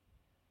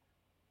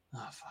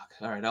 oh fuck,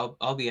 all right,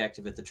 I'll be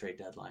active at the trade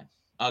deadline.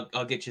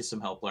 I'll get you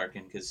some help,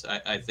 Larkin, because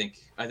I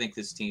think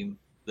this team,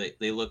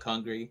 they look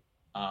hungry.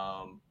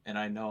 And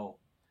I know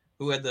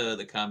who had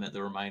the comment,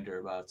 the reminder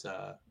about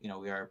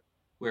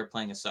we are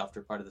playing a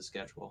softer part of the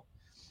schedule,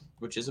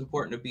 which is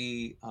important to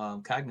be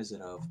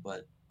cognizant of.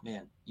 But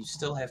man, you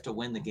still have to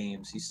win the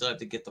games. You still have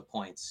to get the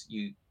points.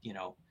 You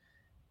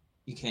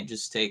can't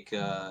just take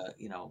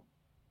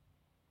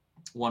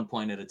 1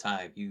 point at a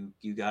time. You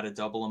got to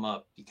double them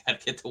up. You got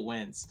to get the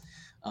wins.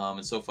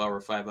 And so far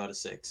we're 5 out of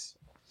 6.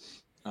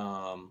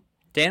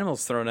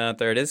 Danimal's thrown out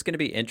there. It is going to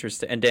be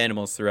interesting, and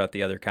Danimal's threw out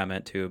the other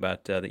comment too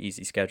about the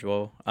easy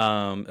schedule.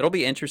 It'll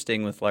be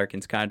interesting with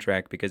Larkin's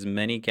contract because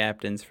many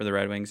captains for the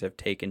Red Wings have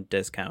taken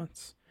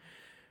discounts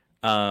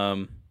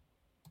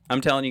I'm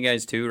telling you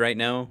guys too right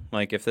now,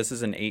 like if this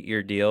is an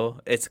 8-year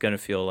deal, it's going to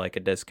feel like a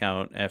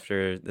discount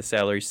after the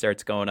salary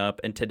starts going up.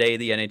 And today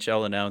the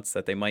NHL announced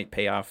that they might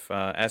pay off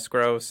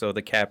escrow, so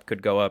the cap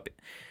could go up.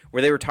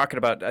 Where they were talking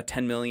about a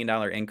 $10 million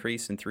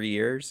increase in 3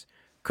 years,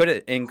 could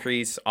it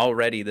increase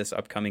already this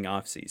upcoming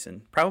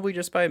offseason? Probably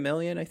just by $1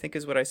 million, I think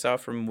is what I saw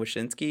from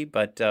Wyshynski.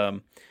 But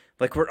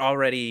like we're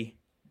already...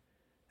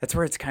 That's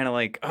where it's kind of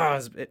like,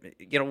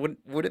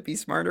 would it be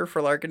smarter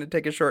for Larkin to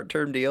take a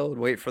short-term deal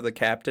and wait for the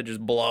cap to just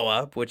blow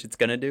up, which it's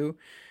going to do?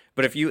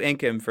 But if you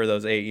ink him for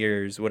those 8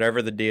 years,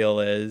 whatever the deal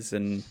is,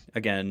 and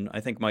again, I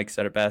think Mike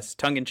said it best,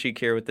 tongue-in-cheek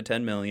here with the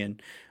 $10 million,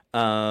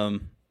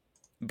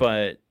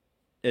 but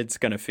it's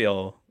going to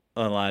feel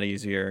a lot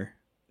easier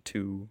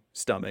to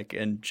stomach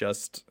in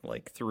just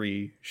like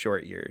 3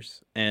 short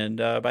years. And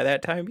by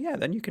that time, yeah,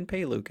 then you can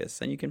pay Lucas,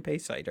 then you can pay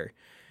Seider.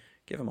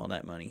 Give him all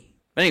that money.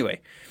 But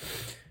anyway...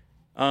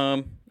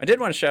 I did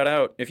want to shout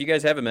out, if you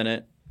guys have a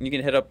minute, you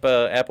can hit up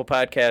Apple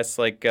Podcasts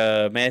like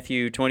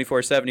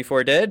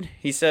Matthew2474 did.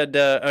 He said,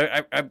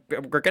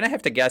 we're going to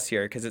have to guess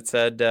here because it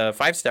said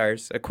 5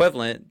 stars,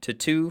 equivalent to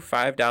 2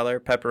 $5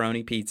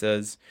 pepperoni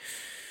pizzas.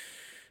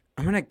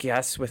 I'm going to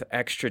guess with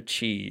extra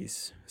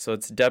cheese. So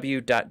it's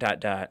W ... But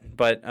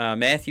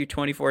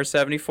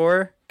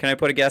Matthew2474, can I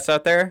put a guess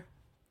out there?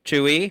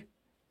 Chewy,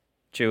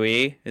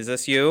 is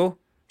this you?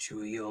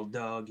 Chewy old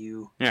dog,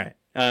 you. All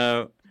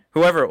right.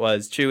 Whoever it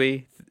was,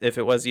 Chewy, if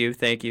it was you,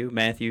 thank you.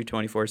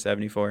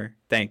 Matthew2474,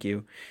 thank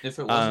you. If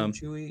it wasn't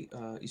Chewy,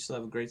 you still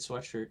have a great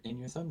sweatshirt in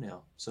your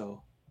thumbnail.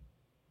 So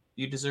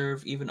you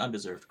deserve even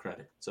undeserved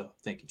credit. So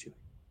thank you, Chewy.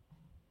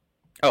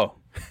 Oh.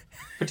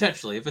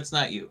 Potentially, if it's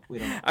not you. We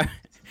don't know.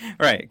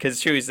 Right,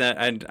 because Chewy's not...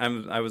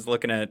 I was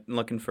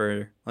looking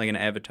for like an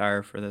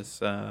avatar for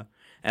this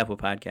Apple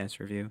Podcast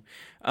review.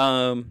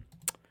 But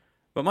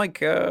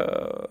Mike,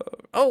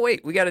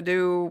 wait, we got to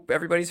do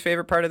everybody's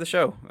favorite part of the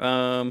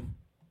show.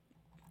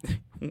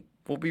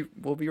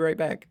 We'll be right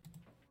back.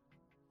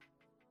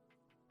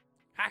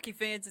 Hockey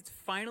fans, it's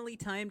finally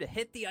time to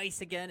hit the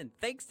ice again, and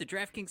thanks to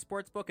DraftKings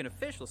Sportsbook, an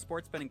official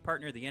sports betting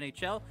partner of the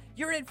NHL,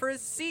 you're in for a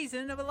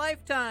season of a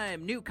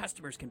lifetime. New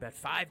customers can bet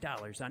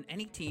 $5 on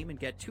any team and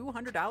get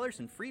 $200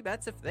 in free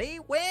bets if they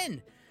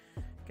win.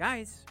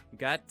 Guys, we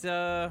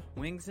got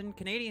Wings and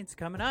Canadians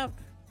coming up.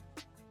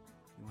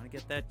 You want to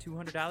get that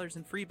 $200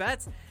 in free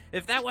bets?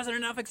 If that wasn't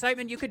enough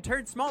excitement, you could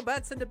turn small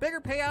bets into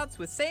bigger payouts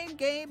with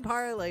same-game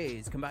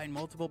parlays. Combine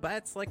multiple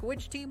bets like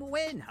which team will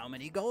win, how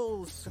many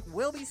goals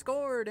will be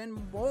scored,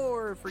 and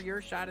more for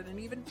your shot at an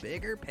even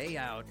bigger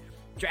payout.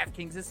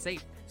 DraftKings is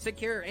safe,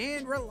 secure,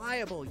 and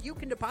reliable. You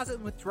can deposit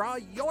and withdraw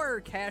your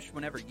cash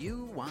whenever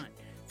you want.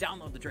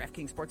 Download the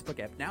DraftKings Sportsbook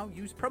app now.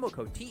 Use promo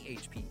code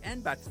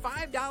THPN. Bet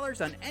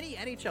 $5 on any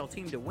NHL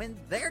team to win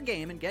their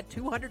game and get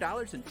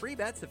 $200 in free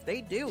bets if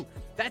they do.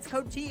 That's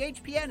code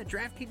THPN at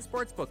DraftKings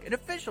Sportsbook, an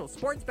official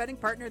sports betting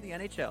partner of the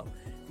NHL.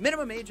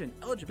 Minimum age and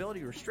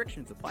eligibility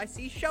restrictions apply.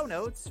 See show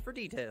notes for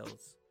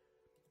details.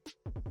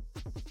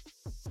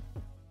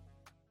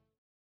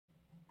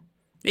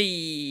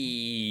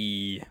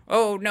 Hey.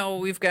 Oh no,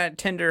 we've got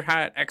Tinder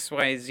Hot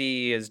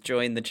XYZ has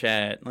joined the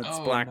chat. Let's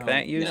block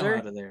that user. Get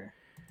out of there.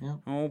 Yep.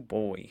 Oh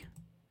boy,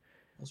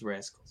 those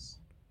rascals.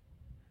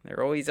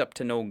 They're always up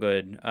to no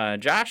good.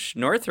 Josh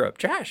Northrup.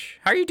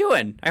 Josh, how are you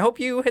doing? I hope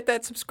you hit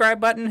that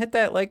subscribe button, hit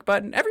that like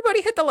button.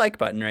 Everybody hit the like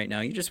button right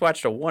now. You just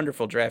watched a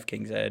wonderful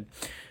DraftKings ad.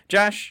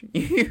 Josh,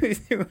 you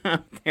threw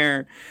out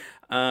there,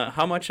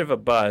 how much of a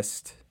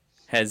bust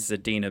has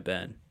Zadina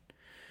been?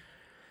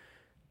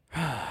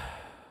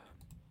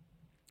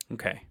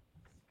 Okay.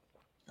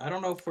 I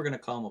don't know if we're going to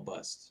call him a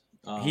bust.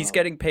 He's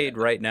getting paid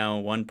right now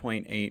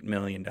 $1.8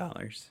 million.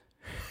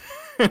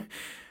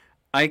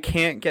 I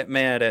can't get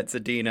mad at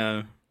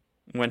Zadina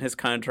when his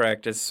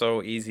contract is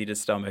so easy to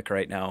stomach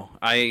right now.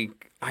 I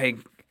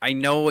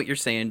know what you're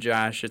saying,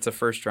 Josh. It's a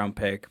first-round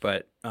pick,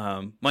 but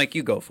Mike,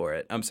 you go for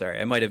it. I'm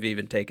sorry. I might have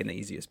even taken the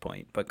easiest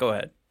point, but go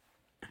ahead.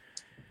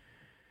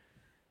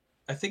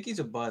 I think he's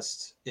a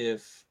bust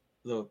if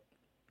the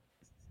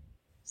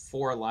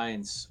 4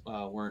 lines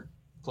weren't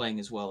playing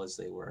as well as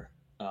they were.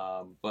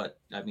 But,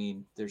 I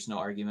mean, there's no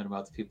argument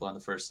about the people on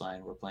the first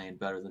line were playing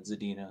better than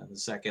Zadina. The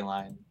second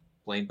line,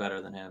 playing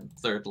better than him.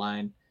 Third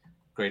line,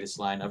 greatest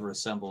line ever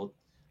assembled.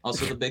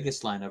 Also the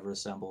biggest line ever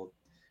assembled.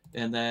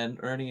 And then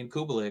Ernie and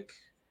Kubelik,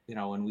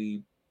 when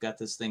we got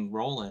this thing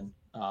rolling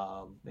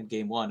in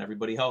game 1,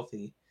 everybody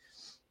healthy,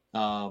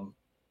 playing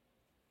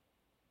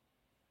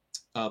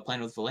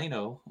with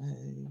Veleno,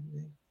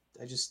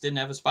 I just didn't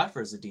have a spot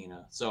for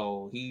Zadina.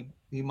 So he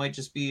might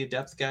just be a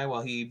depth guy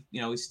while he's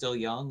still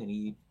young and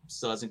he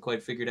still hasn't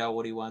quite figured out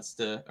what he wants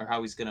to, or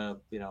how he's going to,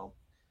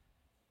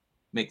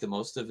 make the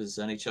most of his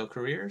NHL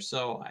career.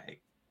 So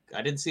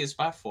I didn't see a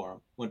spot for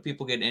him. When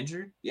people get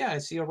injured, yeah, I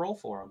see a role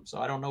for him. So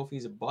I don't know if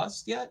he's a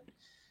bust yet.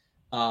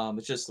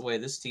 It's just the way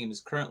this team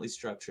is currently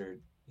structured.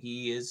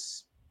 He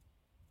is,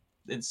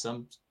 in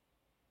some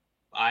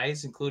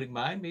eyes, including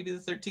mine, maybe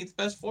the 13th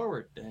best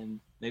forward. And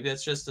maybe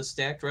that's just a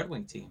stacked Red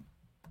Wing team.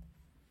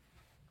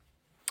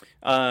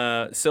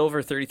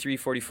 Silver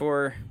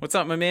 3344. What's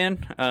up, my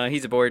man?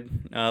 He's aboard.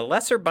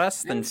 Lesser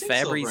bust than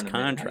Fabry's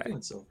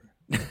contract.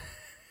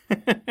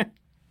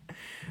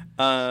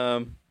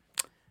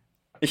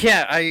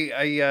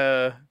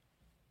 Yeah,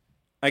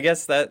 I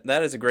guess that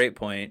is a great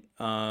point.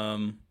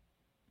 I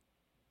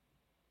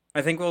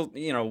think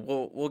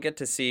we'll get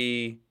to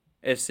see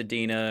if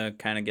Zadina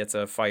kind of gets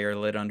a fire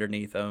lit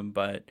underneath him,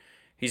 but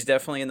he's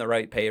definitely in the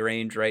right pay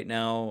range right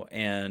now.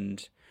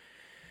 And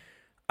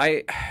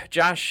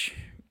Josh,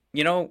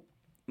 how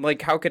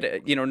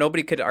could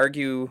nobody could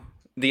argue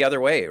the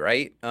other way,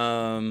 right?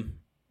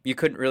 You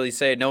couldn't really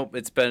say nope.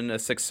 It's been a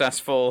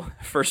successful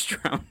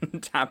first round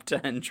top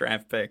 10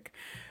 draft pick.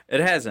 It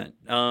hasn't.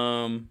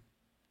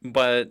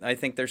 But I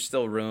think there's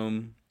still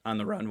room on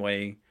the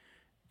runway,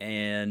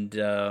 and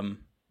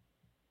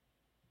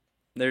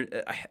there,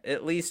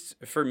 at least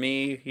for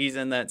me, he's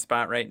in that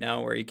spot right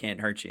now where he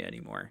can't hurt you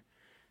anymore.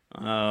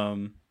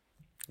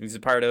 He's a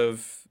part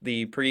of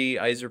the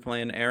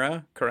pre-Yzerplan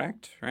era,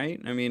 correct?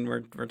 Right? I mean,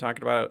 we're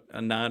talking about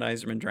a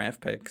non-Yzerman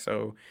draft pick,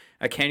 so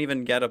I can't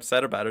even get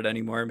upset about it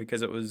anymore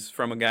because it was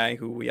from a guy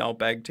who we all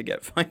begged to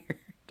get fired.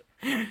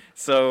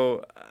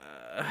 So,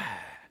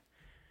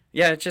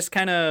 yeah, it's just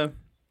kind of,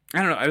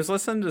 I don't know. I was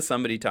listening to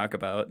somebody talk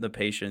about the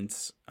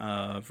patience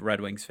of Red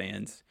Wings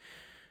fans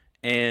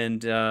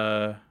and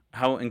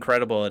how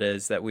incredible it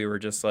is that we were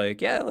just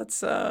like, yeah,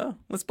 let's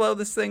blow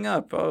this thing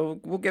up.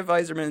 We'll give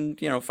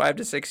Yzerman 5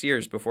 to 6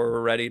 years before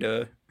we're ready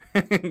to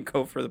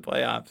go for the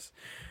playoffs.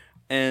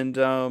 And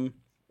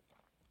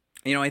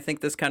I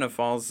think this kind of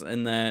falls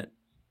in that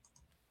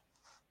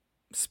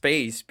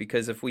space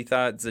because if we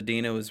thought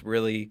Zadina was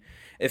really,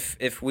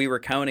 if we were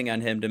counting on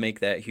him to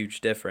make that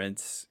huge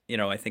difference,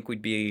 I think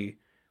we'd be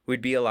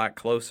a lot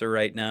closer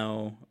right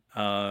now.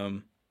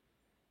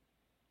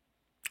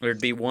 There'd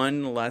be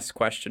one less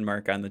question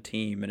mark on the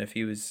team, and if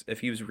he was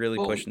really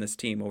pushing this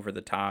team over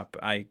the top,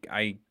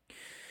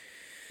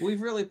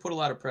 we've really put a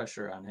lot of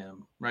pressure on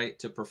him, right,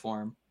 to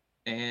perform.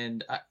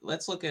 And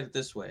let's look at it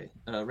this way: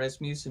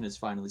 Rasmussen is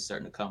finally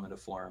starting to come into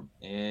form,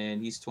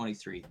 and he's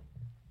 23.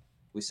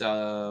 We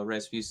saw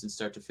Rasmussen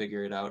start to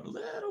figure it out a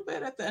little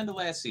bit at the end of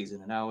last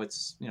season, and now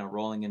it's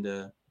rolling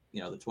into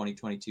the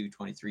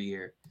 2022-23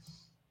 year.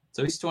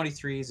 So he's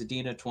 23,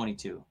 Zadina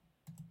 22.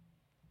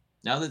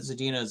 Now that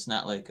Zadina is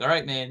not like, all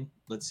right, man,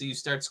 let's see you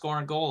start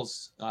scoring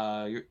goals.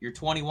 You're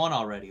 21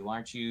 already. Why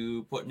aren't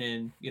you putting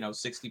in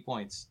 60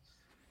 points?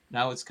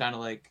 Now it's kind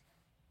of like,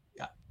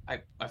 I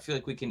feel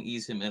like we can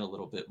ease him in a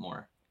little bit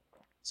more.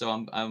 So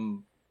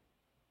I'm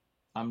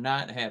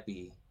not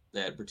happy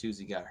that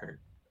Bertuzzi got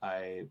hurt.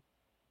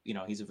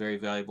 He's a very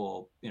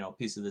valuable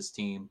piece of this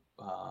team,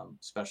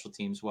 special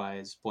teams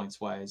wise,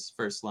 points wise,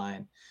 first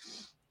line.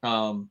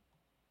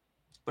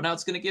 But now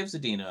it's going to give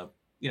Zadina,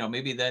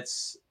 maybe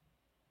that's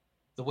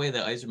the way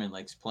that Yzerman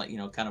likes play,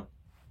 kind of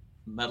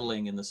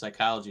meddling in the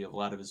psychology of a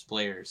lot of his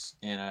players.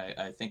 And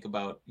I think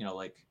about,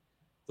 like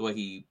the way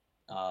he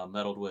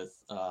meddled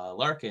with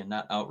Larkin,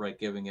 not outright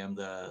giving him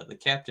the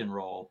captain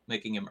role,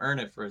 making him earn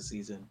it for a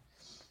season.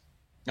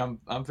 I'm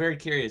very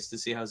curious to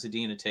see how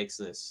Zadina takes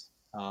this,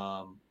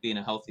 being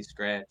a healthy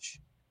scratch,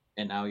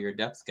 and now you're a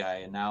depth guy,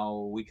 and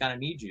now we kind of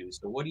need you.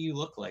 So what do you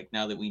look like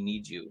now that we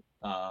need you?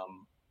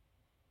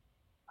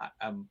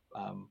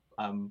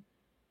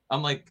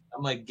 I'm like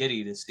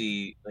giddy to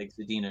see like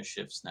Zadina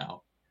shifts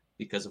now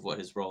because of what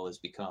his role has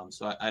become.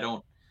 So I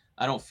don't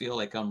feel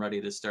like I'm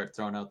ready to start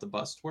throwing out the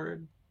bust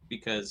word,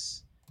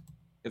 because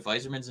if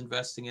Yzerman's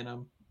investing in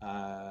him,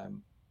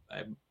 I'm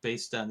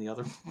based on the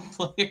other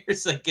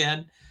players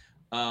again.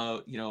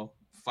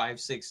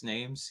 5-6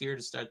 names here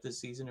to start this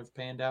season have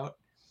panned out.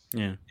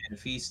 Yeah. And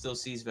if he still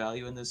sees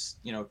value in this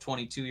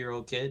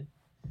 22-year-old kid,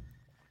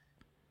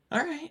 all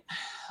right,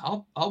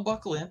 I'll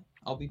buckle in.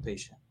 I'll be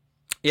patient.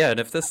 Yeah, and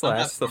if this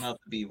lasts the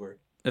B word.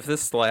 If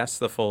this lasts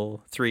the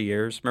full 3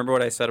 years, remember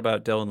what I said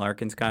about Dylan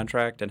Larkin's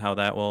contract and how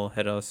that will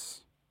hit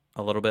us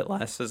a little bit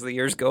less as the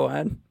years go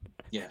on?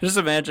 Yeah. Just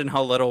imagine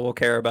how little we'll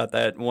care about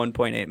that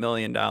 $1.8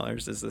 million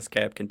as this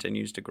cap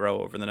continues to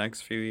grow over the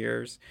next few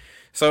years.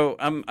 So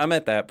I'm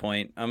at that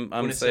point.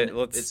 I'm saying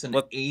it's an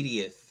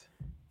 80th.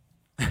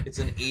 It's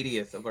an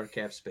 80th of our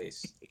cap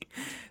space.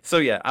 So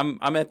yeah,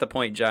 I'm at the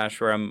point, Josh,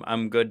 where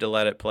I'm good to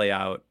let it play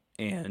out,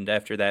 and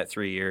after that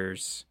 3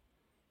 years,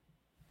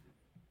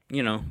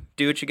 do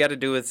what you got to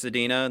do with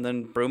Zadina and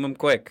then broom him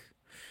quick.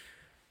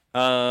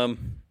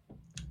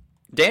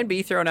 Dan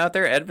B throwing out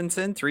there,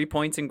 Edvinsson, 3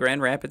 points in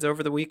Grand Rapids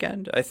over the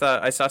weekend. I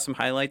saw some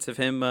highlights of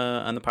him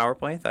on the power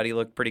play. Thought he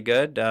looked pretty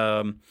good.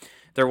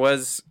 There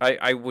was,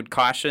 I would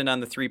caution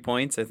on the 3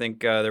 points. I think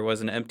there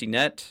was an empty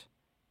net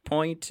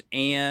point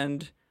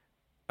and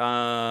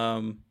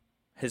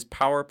his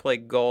power play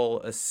goal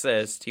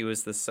assist. He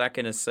was the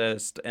second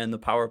assist, and the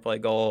power play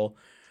goal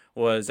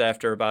was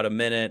after about a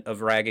minute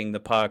of ragging the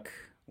puck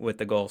with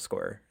the goal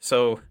scorer.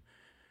 So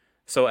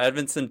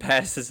Edvinsson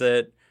passes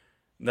it.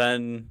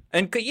 Then,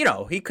 and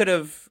he could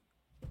have,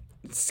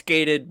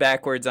 skated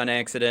backwards on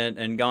accident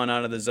and gone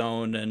out of the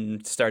zone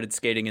and started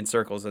skating in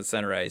circles at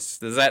center ice.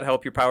 Does that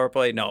help your power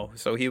play? No.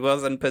 So he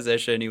was in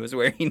position. He was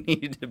where he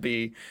needed to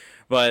be.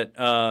 But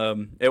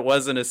it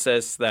was an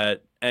assist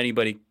that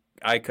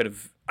I could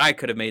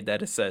have made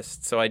that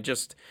assist. So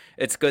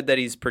it's good that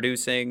he's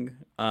producing.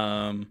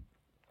 But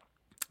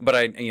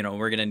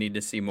we're gonna need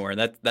to see more.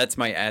 That's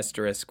my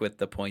asterisk with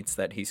the points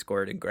that he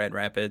scored in Grand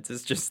Rapids.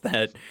 It's just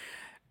that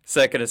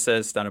second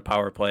assist on a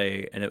power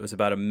play, and it was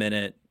about a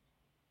minute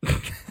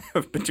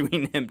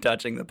between him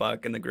touching the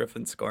puck and the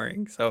Griffins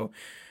scoring. So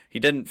he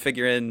didn't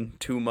figure in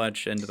too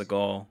much into the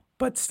goal.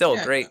 But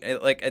still, great.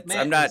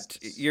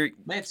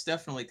 Matt's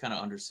definitely kind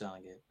of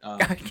underselling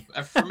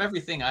it. From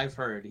everything I've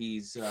heard,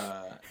 he's,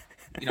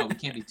 we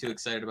can't be too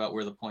excited about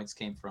where the points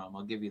came from.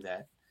 I'll give you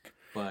that.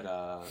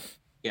 But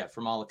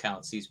from all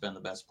accounts, he's been the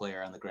best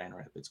player on the Grand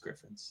Rapids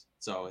Griffins.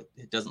 So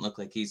it doesn't look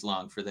like he's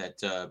long for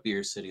that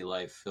Beer City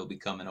life. He'll be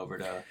coming over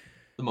to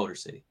the Motor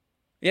City.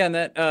 Yeah, and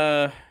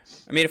that,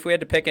 if we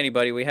had to pick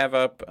anybody, we have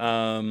up,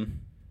 for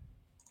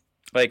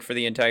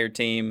the entire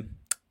team.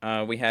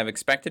 We have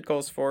expected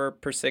goals for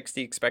per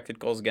 60, expected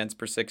goals against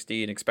per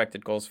 60, and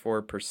expected goals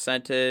for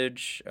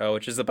percentage,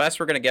 which is the best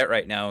we're going to get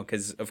right now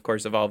because, of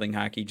course, Evolving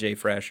Hockey,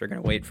 JFresh are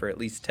going to wait for at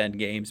least 10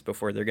 games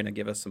before they're going to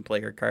give us some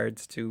player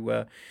cards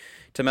to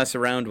mess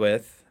around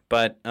with.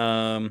 But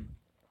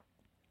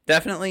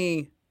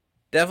definitely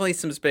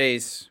some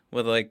space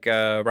with,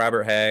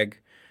 Robert Hagg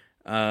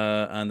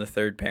on the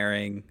third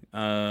pairing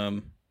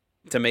to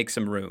make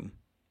some room,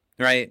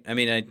 right?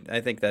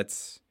 I think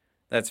that's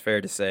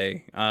fair to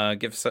say.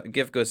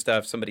 Give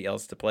Gustav somebody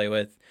else to play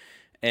with.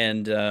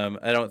 And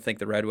I don't think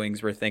the Red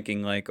Wings were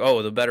thinking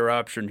the better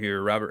option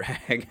here, Robert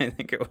Hagg. I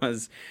think it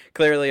was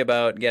clearly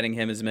about getting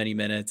him as many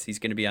minutes. He's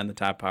going to be on the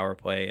top power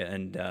play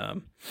and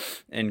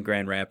in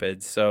Grand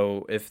Rapids.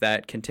 So if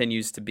that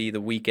continues to be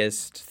the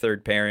weakest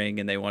third pairing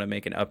and they want to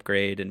make an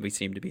upgrade and we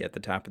seem to be at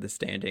the top of the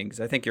standings,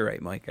 I think you're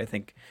right, Mike. I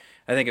think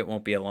it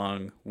won't be a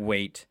long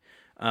wait.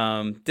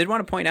 Did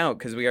want to point out,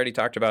 because we already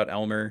talked about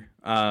Elmer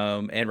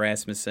and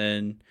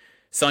Rasmussen.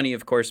 Sonny,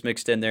 of course,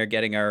 mixed in there,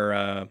 getting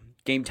our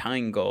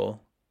game-tying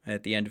goal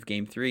at the end of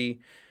Game 3.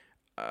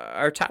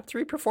 Our top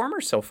 3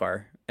 performers so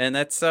far. And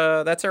that's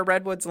our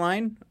Redwoods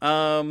line.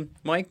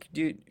 Mike,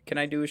 can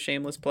I do a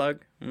shameless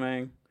plug?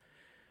 My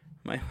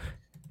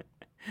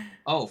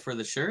Oh, for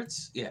the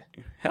shirts? Yeah.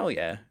 Hell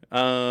yeah.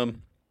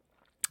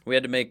 We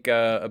had to make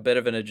a bit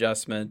of an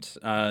adjustment.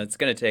 It's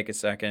going to take a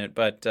second,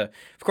 but of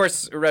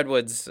course,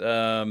 Redwoods.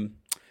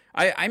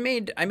 I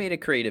made a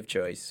creative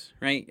choice,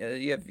 right?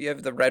 You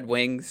have the Red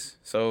Wings,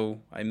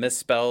 so I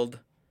misspelled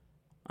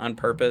on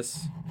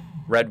purpose,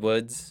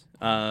 Redwoods.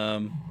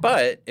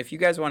 But if you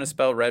guys want to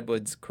spell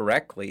Redwoods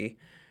correctly,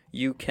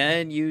 you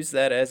can use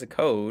that as a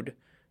code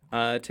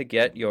to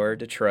get your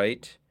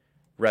Detroit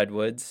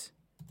Redwoods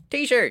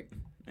T-shirt.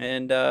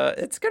 And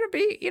it's going to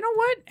be, you know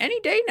what, any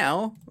day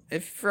now,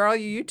 if for all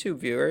you YouTube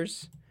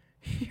viewers,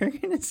 you're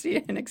going to see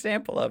an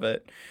example of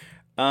it.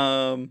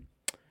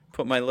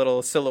 Put my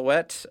little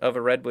silhouette of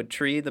a redwood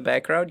tree in the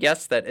background.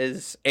 Yes, that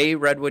is a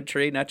redwood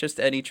tree, not just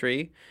any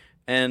tree.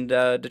 And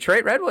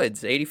Detroit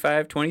Redwoods,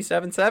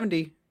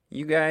 85-27-70.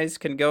 You guys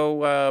can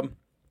go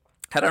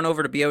head on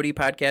over to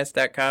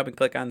bodpodcast.com and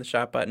click on the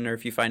shop button, or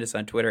if you find us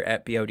on Twitter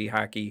at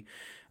bodhockey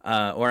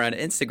or on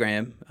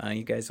Instagram,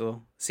 you guys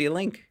will see a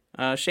link.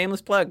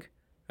 Shameless plug.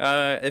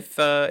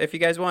 If you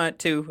guys want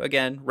to,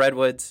 again,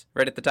 Redwoods,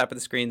 right at the top of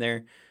the screen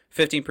there,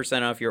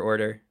 15% off your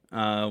order.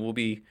 We'll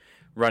be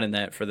running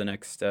that for the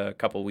next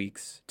couple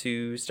weeks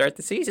to start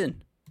the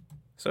season.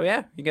 So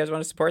yeah, you guys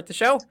want to support the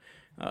show?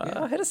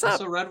 Hit us up.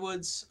 Also,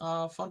 Redwoods,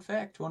 fun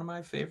fact, one of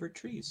my favorite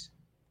trees.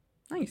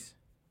 Nice.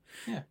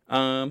 Yeah.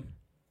 Oh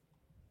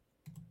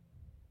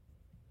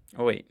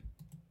wait.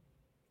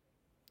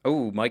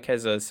 Oh, Mike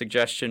has a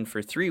suggestion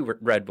for 3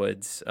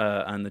 redwoods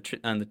on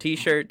the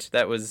T-shirt.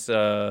 That was,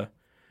 of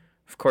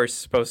course,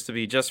 supposed to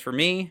be just for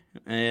me,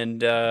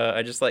 and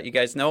I just let you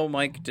guys know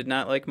Mike did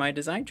not like my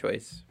design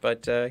choice.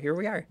 But here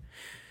we are.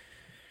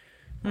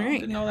 All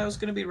right. Didn't know that was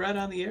going to be read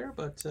on the air,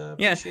 but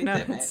yeah, appreciate no,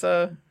 that, Matt. it's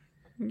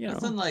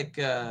Nothing like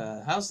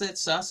how's that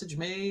sausage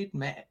made,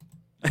 Matt?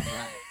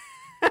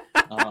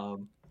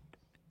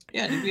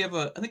 Yeah, I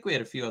think we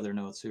had a few other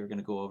notes we were going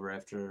to go over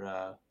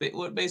after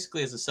what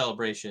basically is a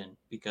celebration,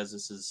 because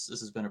this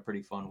has been a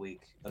pretty fun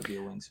week to be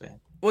a Wings fan.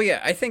 Well,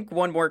 yeah, I think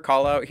one more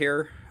call out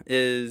here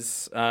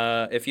is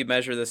if you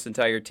measure this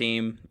entire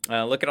team,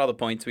 look at all the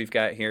points we've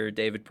got here.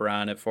 David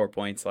Perron at 4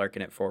 points,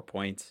 Larkin at 4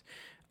 points.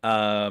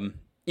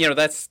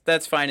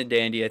 That's fine and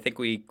dandy. I think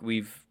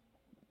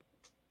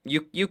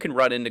you can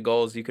run into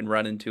goals, you can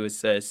run into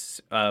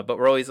assists, but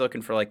we're always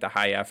looking for the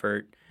high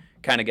effort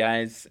kind of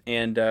guys.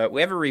 And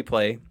we have a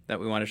replay that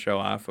we want to show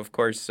off. Of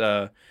course,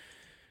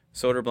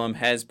 Soderblom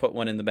has put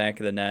one in the back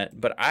of the net,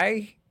 but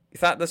I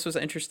thought this was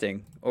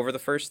interesting. Over the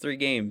first 3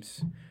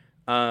 games,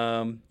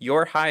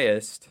 your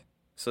highest,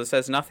 so this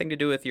has nothing to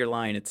do with your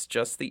line, it's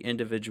just the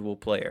individual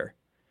player.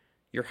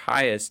 Your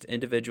highest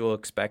individual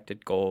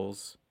expected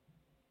goals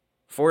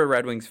for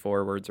Red Wings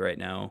forwards right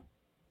now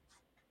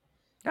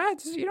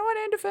You know what?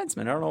 And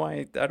defenseman. I don't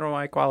know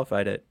why I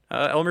qualified it.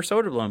 Elmer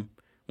Soderblom,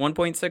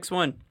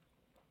 1.61.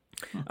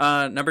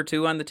 Number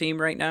 2 on the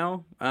team right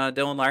now,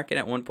 Dylan Larkin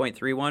at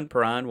 1.31,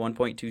 Perron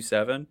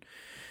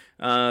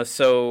 1.27.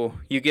 So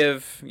you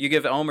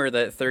give Elmer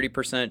that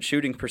 30%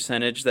 shooting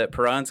percentage that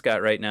Perron's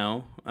got right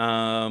now,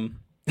 and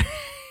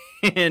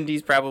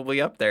he's probably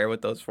up there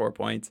with those 4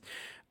 points.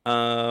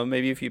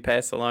 Maybe if you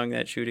pass along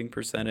that shooting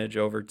percentage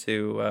over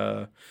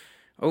to,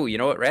 you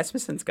know what?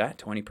 Rasmussen's got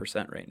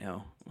 20% right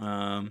now.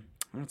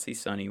 I don't see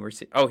Sonny.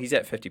 He's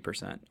at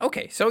 50%.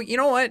 Okay, so you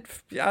know what?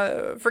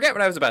 Forget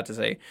what I was about to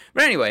say.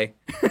 But anyway,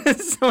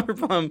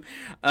 Soderblom.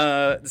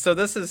 So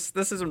this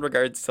is in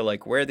regards to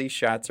like where these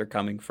shots are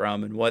coming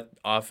from and what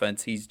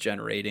offense he's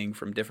generating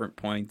from different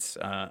points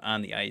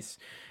on the ice,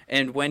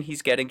 and when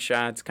he's getting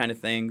shots, kind of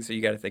thing. So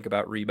you got to think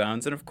about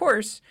rebounds, and of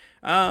course,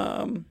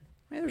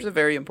 there's a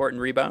very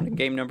important rebound in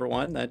game number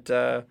 1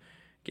 that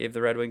gave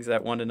the Red Wings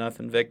that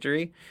 1-0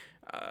 victory.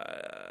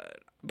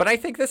 But I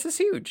think this is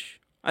huge.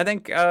 I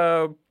think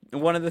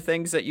one of the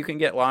things that you can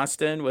get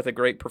lost in with a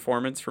great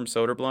performance from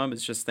Soderblom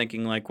is just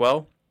thinking like,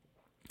 well,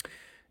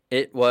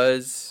 it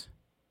was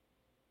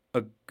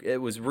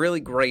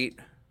really great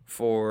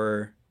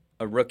for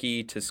a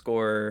rookie to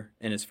score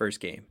in his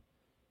first game,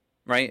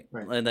 right?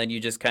 And then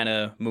you just kind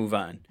of move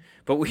on.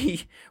 But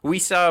we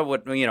saw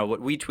what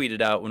we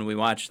tweeted out when we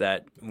watched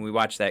that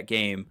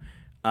game.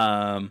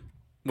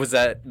 Was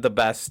that the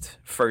best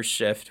first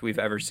shift we've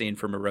ever seen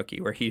from a rookie,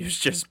 where he was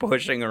just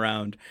pushing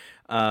around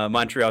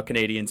Montreal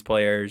Canadiens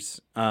players.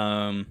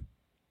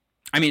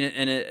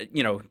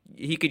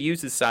 He could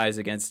use his size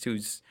against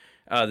this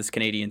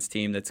Canadiens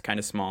team that's kind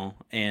of small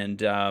and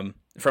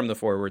from the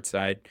forward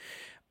side.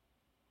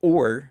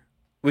 Or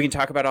we can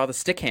talk about all the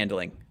stick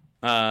handling,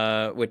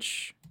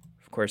 which,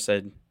 of course,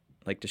 I'd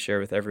like to share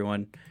with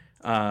everyone.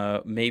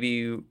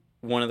 Maybe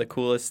one of the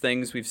coolest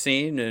things we've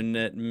seen, and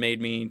it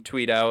made me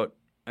tweet out,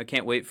 I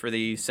can't wait for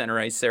the center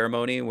ice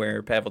ceremony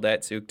where Pavel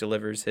Datsyuk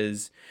delivers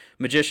his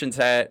magician's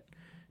hat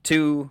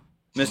to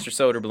Mr.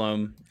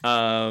 Soderblom.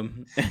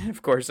 And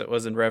of course, it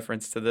was in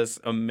reference to this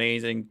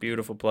amazing,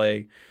 beautiful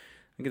play.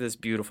 Look at this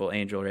beautiful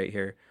angel right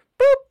here.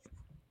 Boop!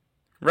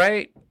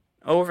 Right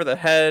over the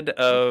head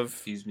of...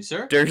 Excuse me,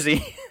 sir?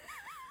 Durzi.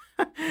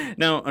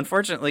 No,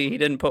 unfortunately, he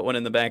didn't put one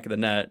in the back of the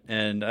net,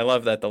 and I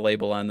love that the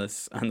label on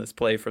this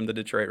play from the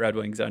Detroit Red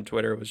Wings on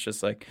Twitter was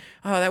just like,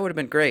 oh, that would have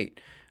been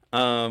great.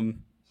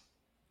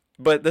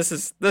 But this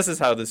is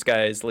how this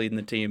guy is leading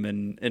the team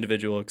in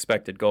individual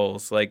expected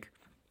goals. Like,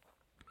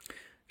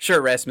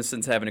 sure,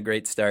 Rasmussen's having a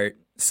great start.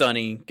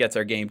 Sonny gets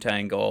our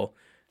game-tying goal.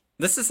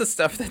 This is the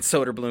stuff that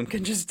Soderblom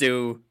can just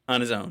do on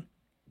his own.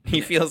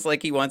 He feels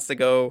like he wants to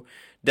go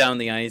down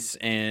the ice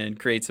and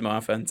create some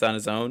offense on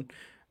his own.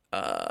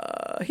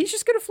 He's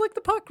just going to flick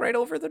the puck right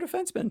over the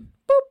defenseman.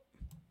 Boop.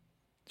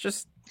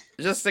 Just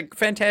a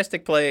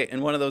fantastic play,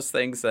 and one of those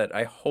things that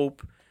I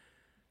hope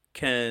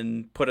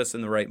can put us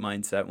in the right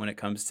mindset when it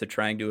comes to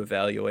trying to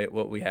evaluate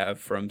what we have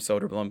from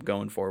Soderblom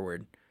going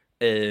forward.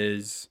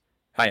 Is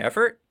high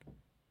effort,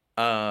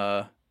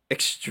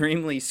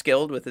 extremely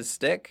skilled with his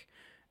stick,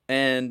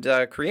 and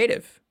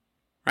creative,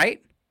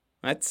 right?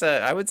 That's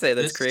I would say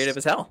that's creative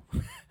as hell.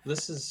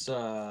 This is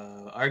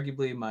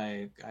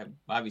arguably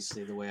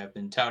obviously the way I've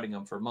been touting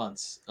him for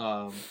months.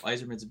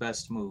 Yzerman's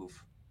best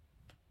move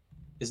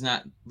is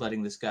not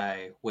letting this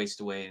guy waste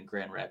away in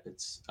Grand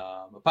Rapids.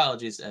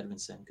 Apologies to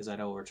Edmondson, because I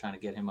know we're trying to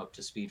get him up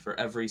to speed for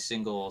every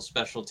single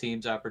special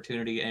teams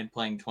opportunity and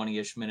playing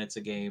 20-ish minutes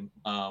a game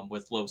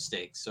with low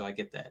stakes, so I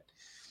get that.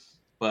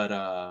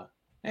 But,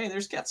 hey,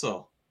 there's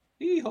Ketzel.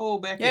 Hee-ho,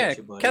 back at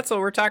you, buddy. Ketzel,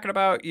 we're talking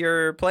about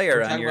your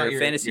player on your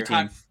fantasy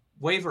team.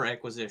 Waiver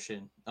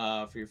acquisition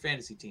for your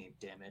fantasy team,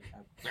 damn it.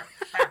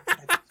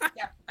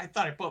 I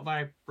thought I put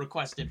my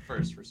request in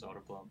first for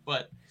Soderblom.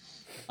 But,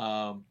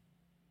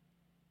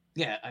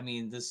 yeah, I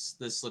mean, this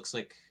looks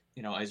like,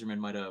 Yzerman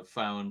might have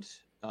found,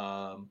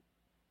 a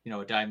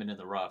diamond in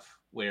the rough,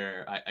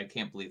 where I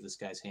can't believe this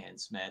guy's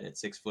hands, man, at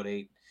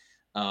 6'8".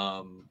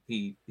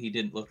 He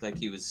didn't look like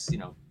he was,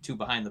 too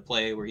behind the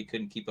play where he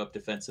couldn't keep up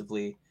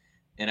defensively.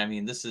 And I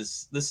mean, this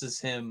is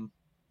him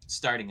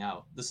starting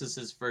out. This is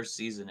his first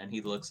season, and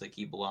he looks like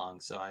he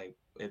belongs. So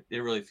it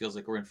really feels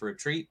like we're in for a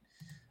treat.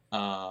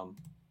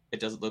 It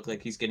doesn't look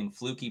like he's getting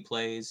fluky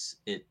plays.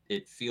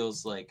 It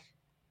feels like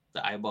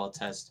the eyeball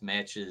test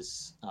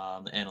matches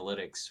the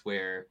analytics,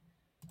 where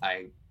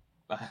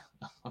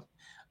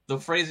the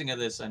phrasing of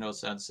this, I know it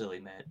sounds silly,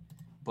 Matt,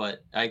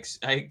 but I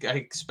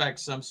expect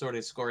some sort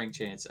of scoring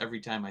chance every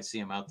time I see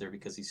him out there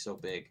because he's so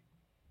big.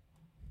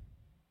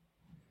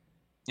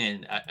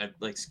 And I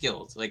like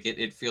skilled. Like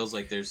it feels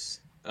like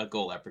there's a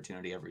goal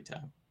opportunity every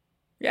time.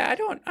 Yeah, I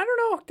don't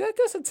know. That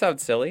doesn't sound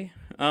silly.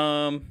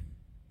 I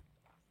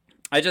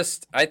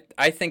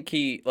think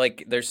he,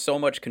 like, there's so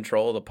much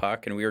control of the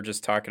puck, and we were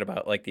just talking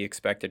about like the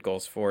expected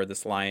goals for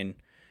this line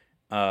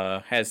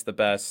has the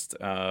best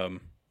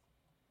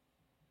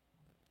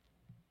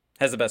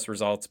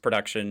results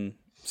production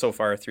so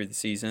far through the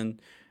season.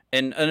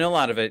 And a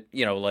lot of it,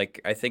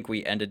 like, I think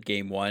we ended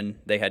game 1.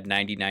 They had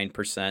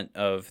 99%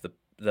 of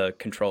the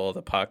control of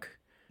the puck.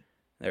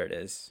 There it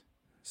is.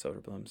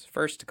 Soderblom's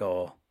first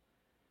goal.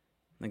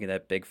 Look at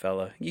that big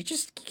fella. You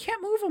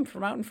can't move him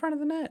from out in front of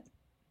the net.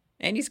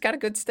 And he's got a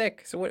good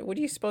stick. So what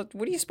are you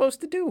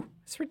supposed to do?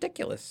 It's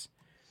ridiculous.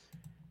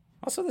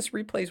 Also, this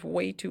replay's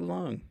way too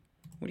long.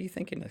 What are you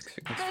thinking,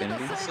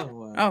 Xfinity?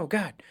 So, oh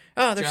God!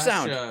 Oh, there's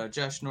sound.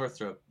 Josh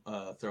Northrup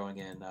throwing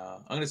in.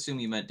 I'm gonna assume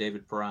you meant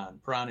David Perron.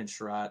 Perron and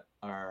Sherratt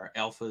are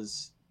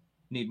alphas.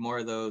 Need more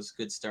of those.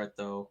 Good start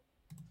though.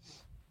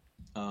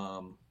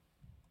 I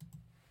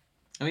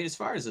mean, as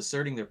far as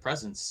asserting their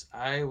presence,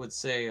 I would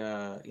say,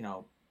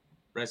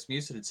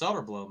 Rasmussen and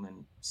Soderblom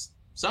and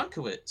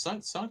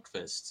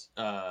Sundqvist,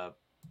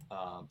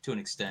 to an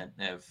extent,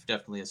 have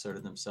definitely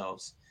asserted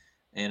themselves.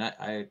 And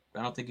I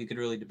don't think you could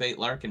really debate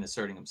Larkin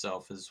asserting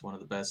himself as one of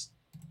the best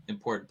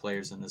important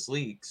players in this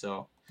league.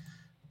 So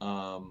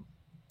I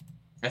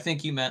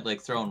think you meant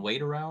like throwing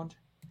weight around.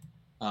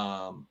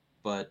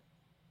 But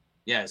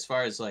yeah, as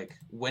far as like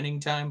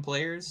winning time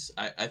players,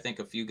 I think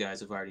a few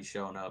guys have already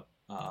shown up.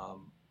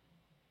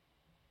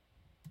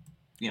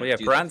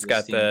 Perron's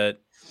got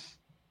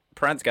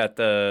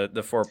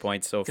the 4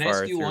 points so Can far. I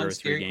ask you through one 3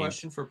 scary games.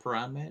 question for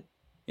Perron, Matt?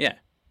 Yeah.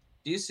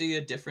 Do you see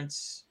a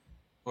difference,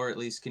 or at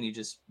least can you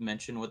just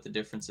mention what the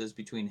difference is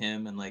between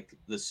him and like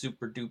the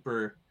super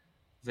duper,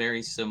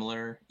 very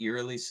similar,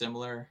 eerily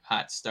similar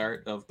hot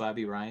start of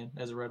Bobby Ryan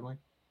as a Red Wing?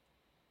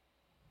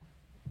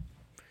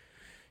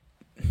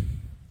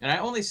 And I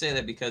only say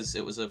that because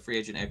it was a free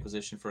agent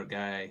acquisition for a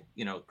guy,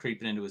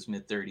 creeping into his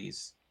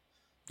mid-30s.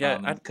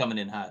 Yeah, coming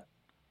in hot.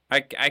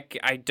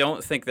 I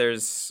don't think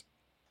there's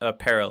a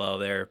parallel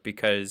there,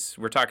 because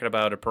we're talking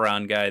about a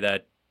Perron guy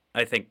that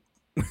I think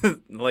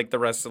like the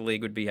rest of the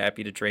league would be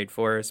happy to trade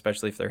for,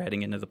 especially if they're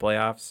heading into the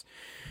playoffs.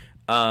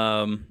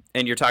 And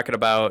you're talking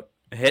about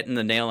hitting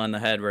the nail on the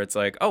head where it's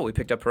like, oh, we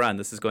picked up Perron.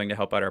 This is going to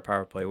help out our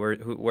power play.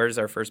 Where's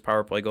our first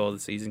power play goal of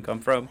the season come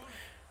from?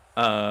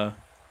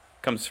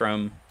 Comes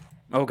from,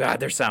 oh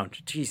God, there's sound.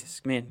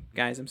 Jesus, man,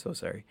 guys, I'm so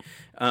sorry.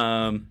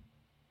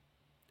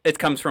 It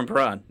comes from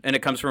Perron, and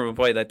it comes from a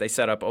play that they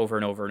set up over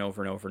and over and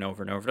over and over and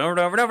over and over and over and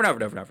over and over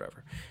and over and over and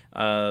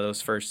over.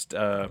 Those first,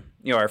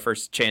 our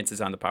first chances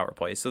on the power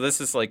play. So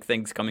this is like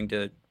things coming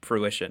to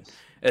fruition,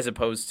 as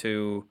opposed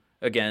to,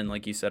 again,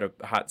 like you said, a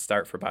hot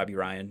start for Bobby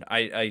Ryan.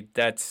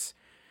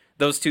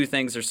 Those two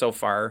things are so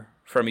far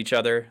from each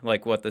other,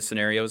 like what the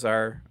scenarios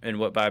are and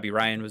what Bobby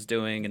Ryan was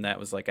doing, and that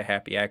was like a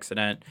happy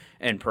accident,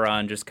 and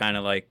Perron just kind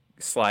of like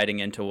sliding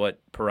into what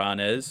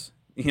Perron is.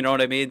 You know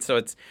what I mean?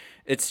 So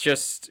it's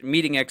just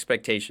meeting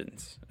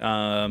expectations.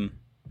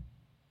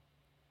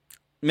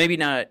 Maybe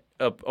not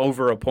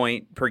over a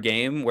point per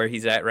game where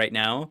he's at right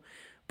now,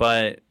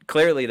 but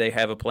clearly they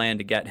have a plan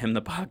to get him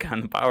the puck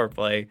on the power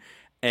play,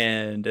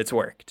 and it's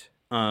worked.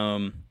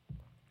 I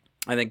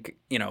think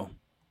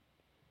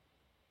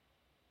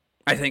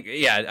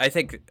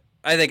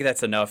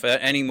that's enough.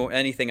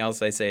 Anything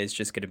else I say is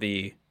just going to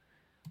be,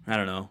 I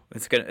don't know.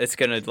 It's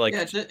gonna like.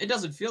 Yeah, it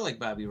doesn't feel like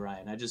Bobby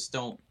Ryan. I just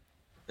don't.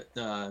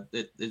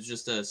 It's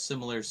just a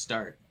similar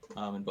start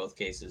in both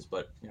cases,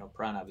 but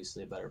Perron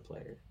obviously a better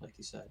player, like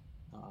you said.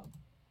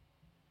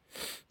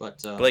 But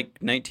Blake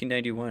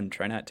 1991.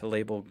 Try not to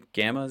label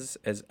gammas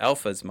as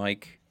alphas,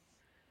 Mike.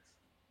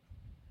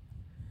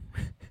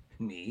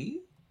 Me?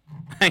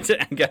 I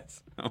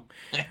guess. No.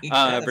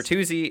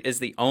 Bertuzzi is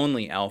the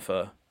only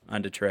alpha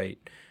on Detroit.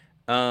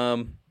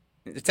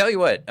 Tell you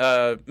what,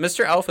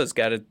 Mr. Alpha's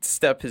got to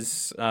step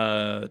his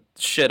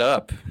shit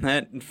up.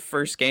 That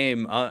first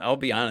game, I'll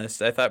be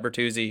honest, I thought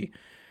Bertuzzi,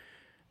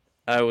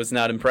 I was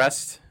not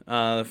impressed.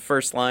 The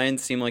first line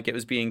seemed like it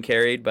was being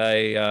carried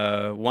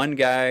by one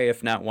guy,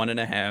 if not one and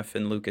a half,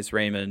 in Lucas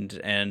Raymond.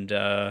 And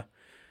I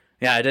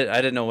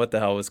didn't know what the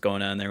hell was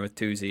going on there with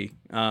Tuzzi.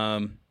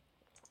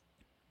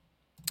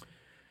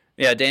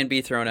 Dan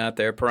B thrown out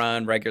there.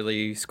 Perron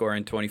regularly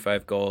scoring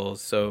 25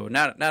 goals, so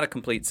not a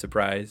complete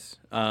surprise.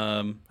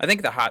 I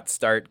think the hot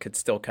start could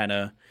still kind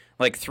of,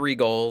 like 3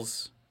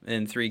 goals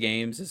in 3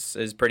 games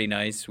is pretty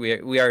nice.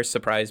 We are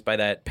surprised by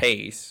that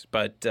pace,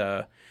 but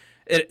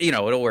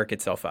it'll work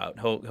itself out.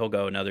 He'll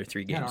go another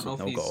 3 games with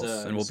no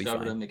goals, and we'll be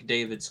fine. A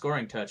McDavid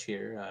scoring touch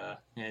here.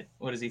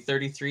 What is he,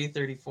 33,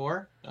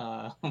 34?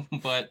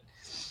 But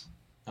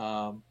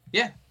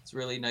it's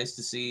really nice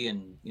to see,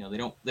 and they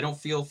don't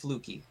feel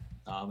fluky.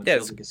 It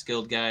feels like a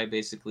skilled guy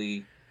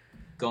basically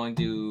going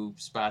to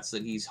spots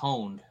that he's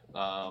honed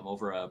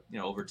over a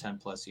over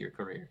 10+ year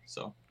career.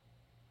 So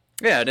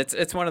yeah, and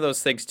it's one of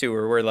those things too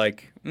where we're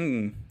like,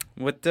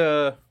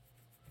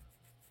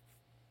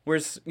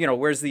 where's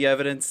the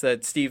evidence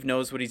that Steve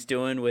knows what he's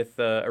doing with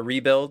a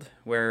rebuild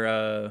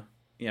where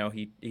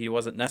he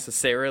wasn't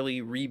necessarily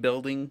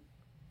rebuilding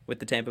with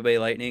the Tampa Bay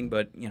Lightning,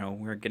 but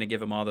we're gonna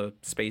give him all the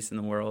space in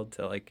the world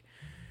to like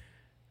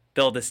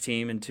build this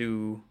team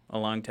into a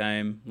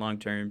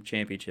long-term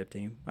championship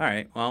team. All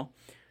right, well,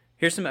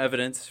 here's some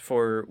evidence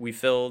for we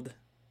filled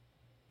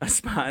a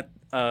spot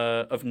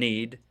of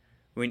need.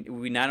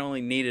 We not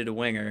only needed a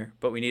winger,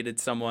 but we needed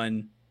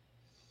someone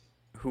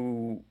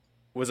who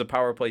was a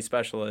power play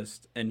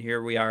specialist, and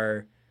here we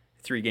are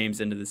 3 games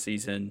into the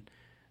season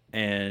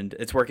and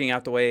it's working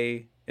out the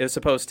way it was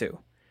supposed to.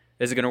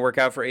 Is it going to work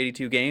out for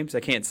 82 games?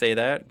 I can't say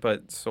that,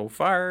 but so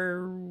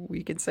far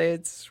we can say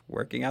it's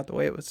working out the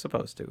way it was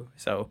supposed to.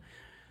 So,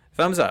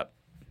 thumbs up.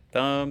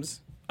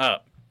 Thumbs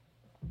up.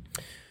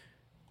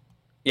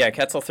 Yeah,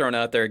 Ketzel thrown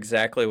out there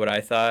exactly what I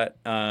thought.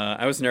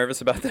 I was nervous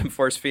about them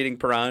force feeding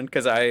Perron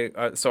because I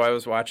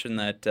was watching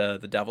that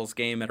the Devils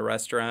game at a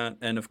restaurant,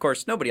 and of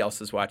course nobody else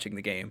is watching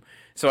the game.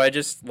 So I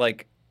just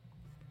like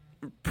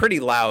pretty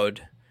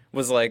loud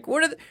was like,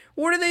 what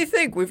do they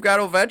think? We've got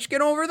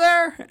Ovechkin over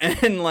there?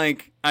 And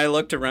like I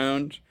looked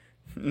around,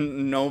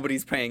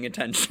 nobody's paying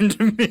attention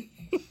to me.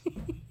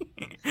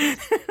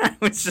 I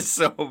was just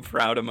so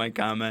proud of my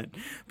comment.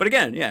 But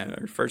again, yeah,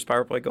 our first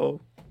power play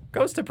goal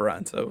goes to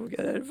Perron, so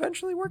it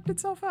eventually worked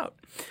itself out.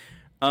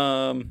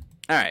 All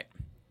right.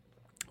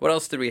 What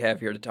else did we have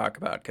here to talk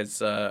about?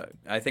 Because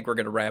I think we're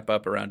going to wrap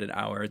up around an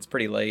hour. It's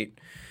pretty late.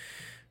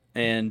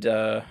 And,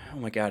 oh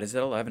my God, is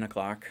it 11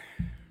 o'clock?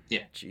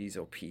 Yeah. Jeez,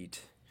 oh,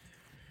 Pete.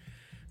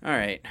 All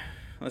right.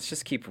 Let's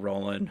just keep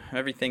rolling.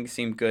 Everything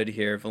seemed good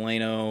here.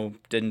 Veleno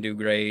didn't do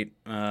great.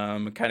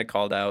 Kind of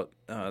called out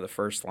the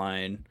first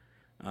line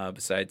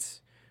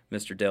besides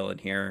Mr. Dillon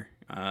here.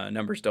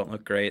 Numbers don't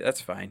look great.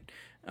 That's fine.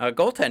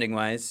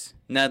 Goaltending-wise,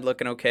 Ned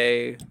looking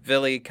okay.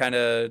 Villy kind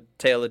of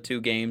tale of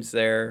two games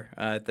there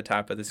at the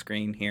top of the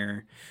screen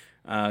here.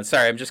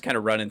 Sorry, I'm just kind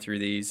of running through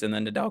these. And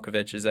then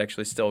Nedeljkovic is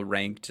actually still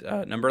ranked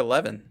number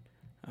 11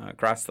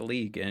 across the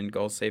league and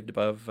goals saved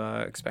above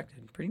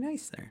expected. Pretty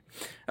nice there.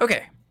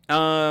 Okay,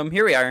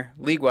 here we are,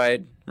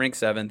 league-wide, ranked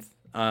 7th.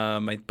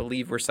 I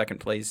believe we're second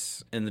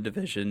place in the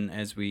division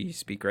as we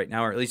speak right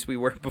now, or at least we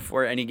were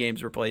before any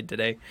games were played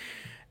today.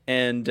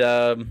 And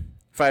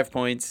 5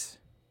 points.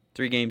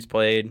 3 games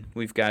played.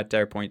 We've got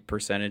our point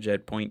percentage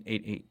at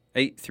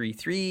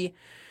 .833.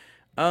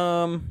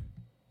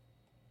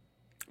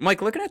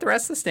 Mike, looking at the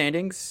rest of the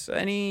standings,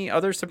 any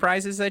other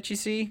surprises that you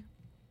see?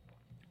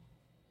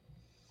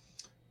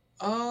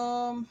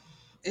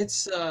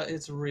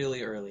 It's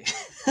really early.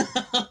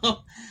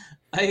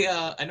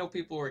 I know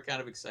people were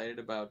kind of excited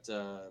about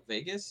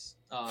Vegas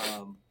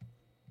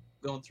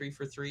going 3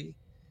 for 3.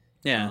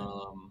 Yeah.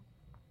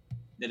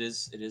 It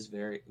is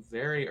very,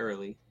 very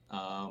early.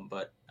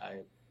 But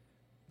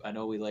I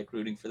know we like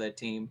rooting for that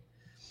team.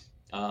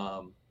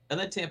 And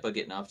then Tampa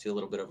getting off to a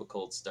little bit of a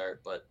cold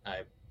start, but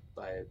I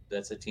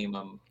that's a team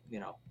I'm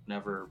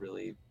never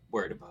really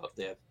worried about.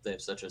 They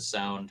have such a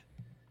sound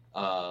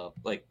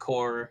like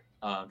core,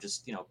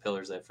 just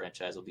pillars of that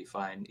franchise will be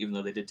fine. Even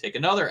though they did take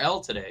another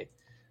L today,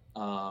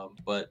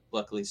 but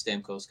luckily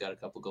Stamkos got a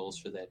couple goals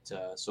for that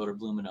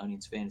Soderblom and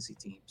Onions fantasy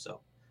team,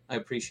 so I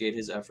appreciate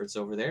his efforts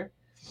over there.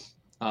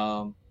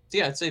 So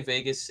yeah, I'd say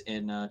Vegas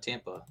and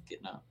Tampa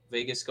getting up.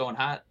 Vegas going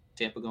hot,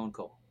 Tampa going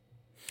cold.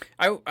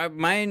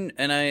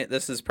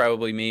 This is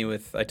probably me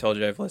with, I told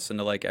you I've listened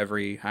to like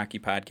every hockey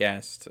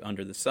podcast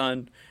under the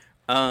sun.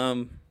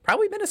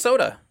 Probably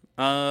Minnesota.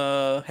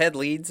 Had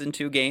leads in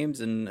 2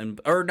 games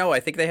I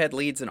think they had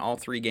leads in all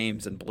 3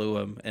 games and blew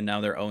them, and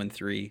now they're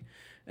 0-3.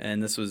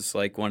 And this was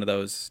like one of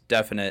those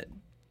definite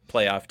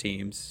playoff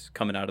teams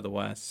coming out of the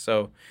West.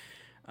 So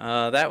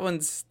that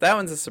one's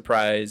a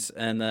surprise.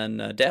 And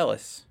then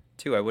Dallas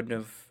too. I wouldn't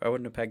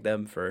have pegged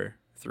them for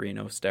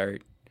 3-0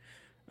 start.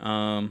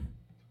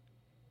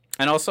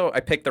 And also I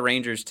picked the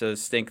Rangers to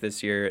stink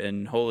this year,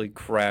 and holy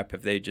crap,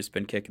 have they just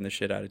been kicking the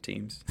shit out of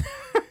teams.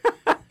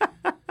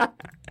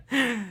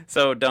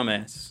 So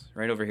dumbass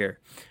right over here.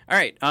 All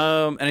right.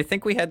 And I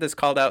think we had this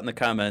called out in the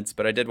comments,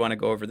 but I did want to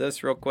go over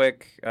this real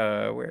quick.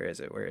 Where is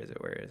it?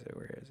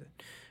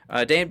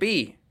 Dan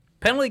B.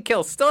 Penalty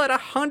kill still at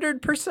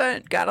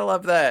 100%. Gotta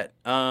love that.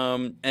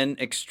 And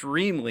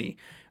extremely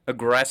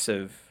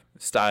aggressive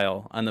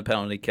style on the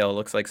penalty kill.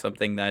 Looks like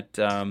something that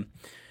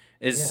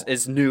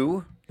is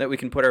new that we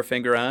can put our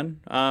finger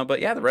on.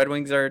 But yeah, the Red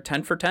Wings are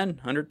 10 for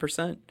 10,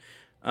 100%.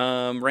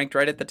 Ranked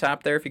right at the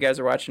top there if you guys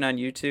are watching on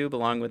YouTube,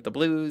 along with the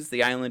Blues,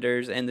 the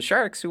Islanders, and the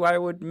Sharks, who I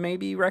would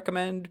maybe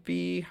recommend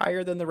be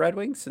higher than the Red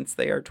Wings since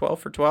they are 12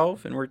 for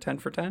 12 and we're 10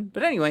 for 10.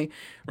 But anyway,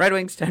 Red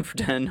Wings 10 for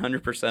 10,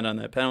 100% on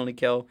that penalty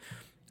kill.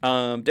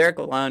 Derek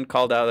Lalonde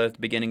called out at the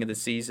beginning of the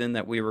season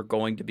that we were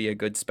going to be a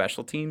good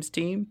special teams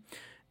team.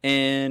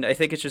 And I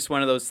think it's just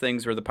one of those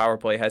things where the power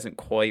play hasn't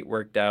quite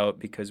worked out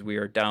because we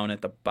are down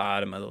at the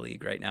bottom of the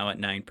league right now at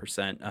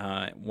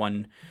 9%,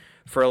 1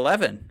 for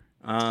 11.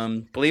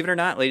 Believe it or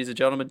not, ladies and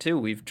gentlemen, too,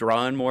 we've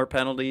drawn more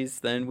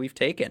penalties than we've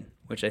taken,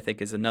 which I think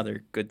is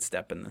another good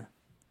step in the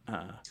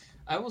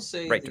I will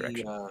say right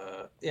direction.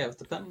 With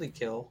the penalty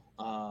kill,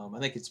 I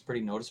think it's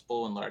pretty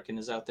noticeable when Larkin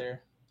is out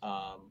there.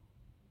 I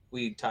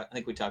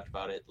think we talked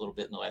about it a little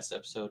bit in the last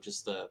episode,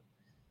 just the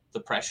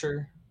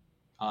pressure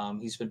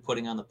he's been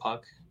putting on the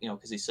puck,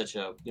 because he's such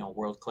a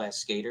world-class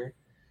skater.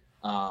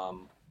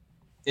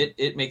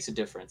 It makes a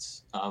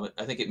difference.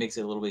 I think it makes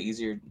it a little bit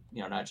easier,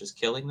 not just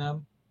killing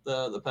them,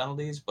 the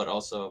penalties, but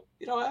also,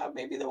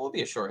 maybe there will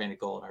be a shorthanded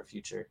goal in our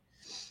future.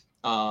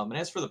 And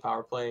as for the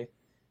power play,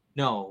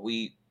 no,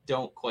 we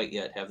don't quite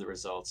yet have the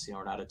results.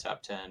 We're not a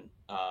top 10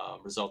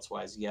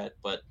 results-wise yet,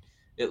 but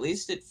at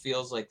least it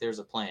feels like there's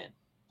a plan.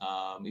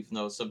 even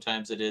though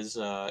sometimes it is,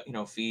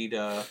 feed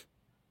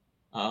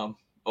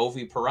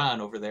Ovi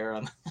Paran over there,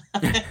 and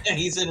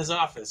he's in his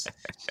office.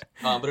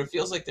 But it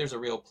feels like there's a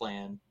real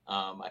plan.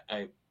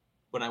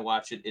 When I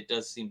watch it, it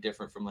does seem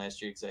different from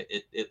last year because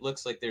it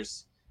looks like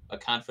there's a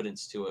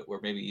confidence to it where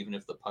maybe even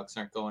if the pucks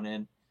aren't going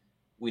in,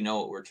 we know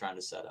what we're trying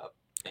to set up.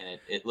 And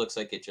it looks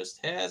like it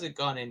just hasn't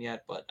gone in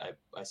yet, but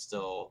I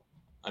feel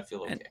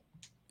okay.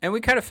 And we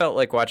kind of felt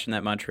like watching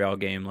that Montreal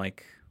game,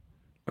 like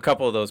a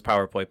couple of those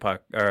power play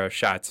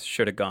shots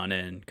should have gone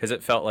in because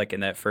it felt like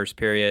in that first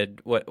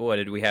period, what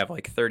did we have,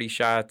 like 30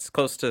 shots,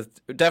 close to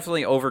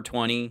definitely over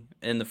 20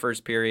 in the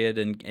first period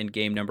in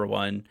game number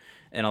 1,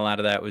 and a lot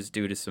of that was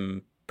due to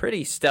some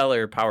pretty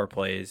stellar power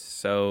plays.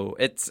 So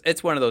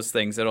it's one of those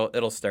things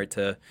it'll start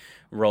to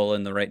roll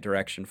in the right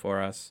direction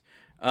for us.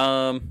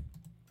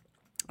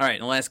 All right,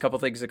 and the last couple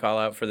things to call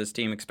out for this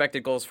team: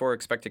 expected goals for,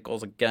 expected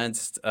goals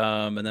against,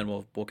 and then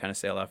we'll kind of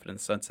sail off into the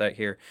sunset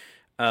here.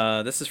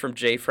 This is from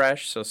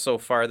JFresh. So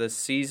far this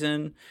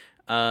season,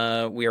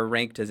 we are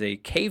ranked as a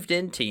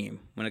caved-in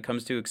team when it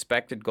comes to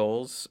expected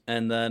goals.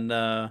 And then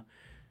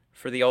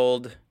for the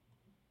old,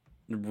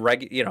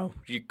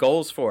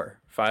 goals for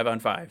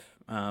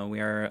 5-on-5, we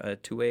are a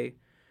 2-way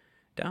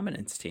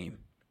dominance team.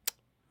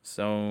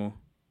 So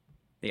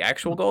the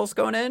actual goals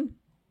going in,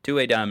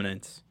 2-way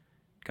dominance.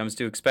 Comes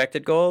to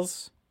expected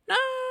goals, not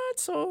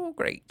so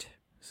great.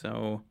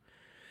 So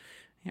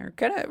yeah,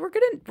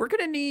 we're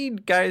gonna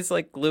need guys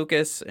like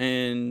Lucas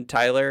and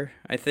Tyler.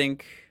 I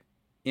think,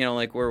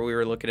 like where we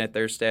were looking at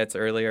their stats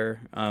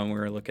earlier. We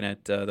were looking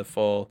at the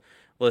full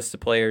list of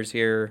players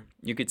here.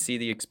 You could see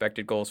the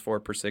expected goals for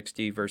per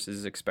 60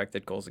 versus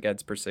expected goals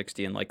against per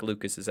 60, and like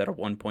Lucas is at a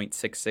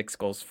 1.66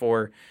 goals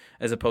for,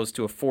 as opposed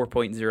to a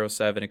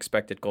 4.07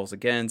 expected goals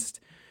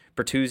against.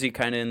 Bertuzzi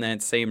kind of in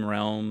that same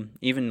realm.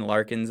 Even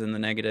Larkin's in the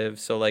negative.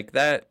 So like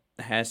that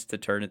has to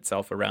turn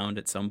itself around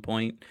at some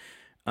point.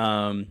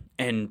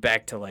 And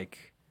back to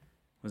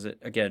was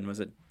it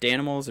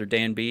Danimals or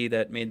Dan B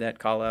that made that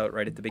call out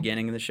right at the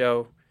beginning of the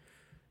show?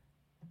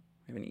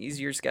 We have an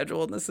easier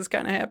schedule and this is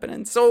kind of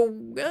happening. So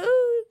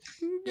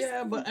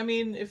yeah, but I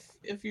mean,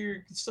 if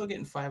you're still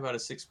getting 5 out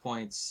of 6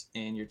 points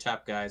and your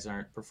top guys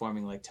aren't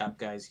performing like top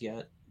guys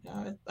yet,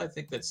 I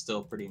think that's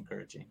still pretty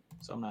encouraging.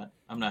 So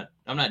I'm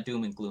not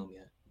doom and gloom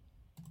yet.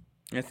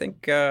 I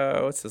think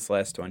what's this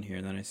last one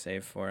here that I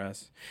saved for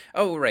us?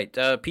 Oh, right,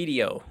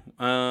 PDO.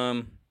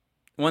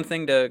 One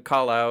thing to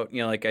call out,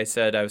 like I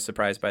said, I was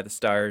surprised by the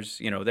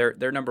Stars.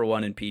 They're number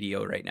 1 in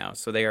PDO right now,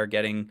 so they are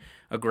getting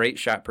a great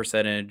shot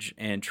percentage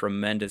and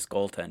tremendous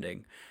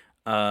goaltending.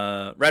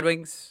 Red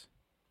Wings,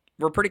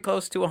 we're pretty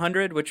close to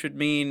 100, which would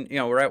mean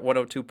we're at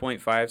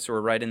 102.5, so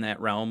we're right in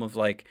that realm of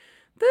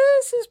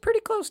this is pretty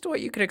close to what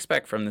you could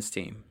expect from this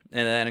team.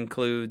 And that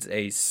includes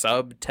a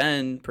sub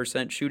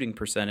 10% shooting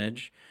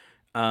percentage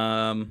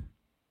and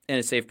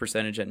a save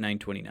percentage at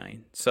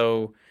 .929.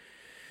 So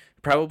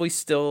probably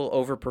still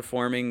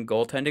overperforming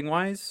goaltending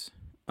wise.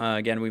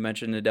 Again, we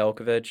mentioned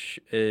Nedeljkovic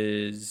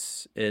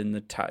is in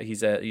the top.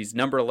 He's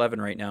number 11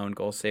 right now in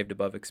goals saved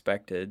above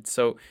expected.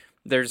 So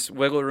there's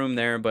wiggle room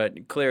there,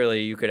 but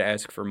clearly you could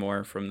ask for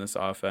more from this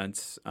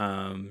offense,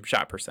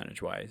 shot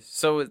percentage wise.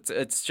 So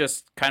it's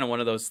just kind of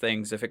one of those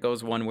things. If it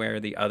goes one way or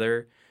the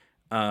other,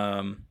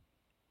 if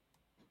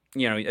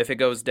it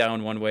goes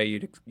down one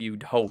way,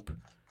 you'd hope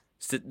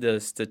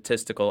the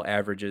statistical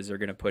averages are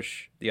going to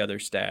push the other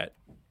stat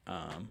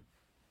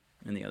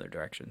in the other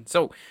direction.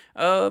 So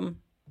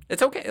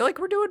it's okay. Like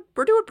we're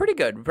doing pretty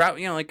good.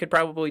 Could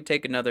probably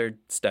take another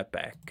step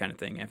back kind of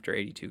thing after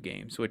 82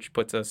 games, which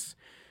puts us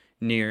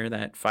near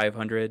that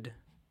 500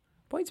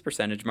 points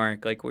percentage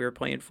mark like we were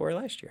playing for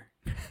last year.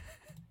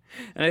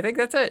 And I think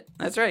that's it.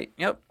 That's right.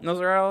 Yep.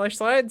 Those are all our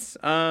slides.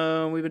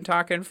 We've been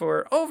talking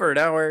for over an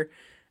hour,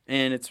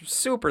 and it's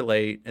super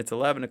late. It's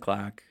 11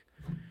 o'clock.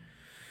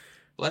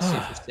 Bless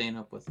you for staying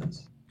up with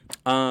us.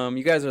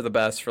 You guys are the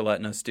best for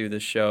letting us do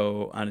this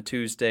show on a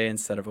Tuesday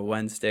instead of a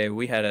Wednesday.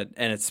 We had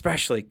and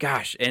especially,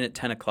 and at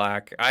 10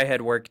 o'clock. I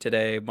had work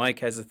today. Mike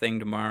has a thing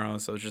tomorrow,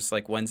 so it's just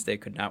like Wednesday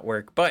could not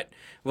work. But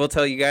we'll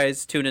tell you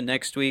guys, tune in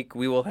next week.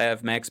 We will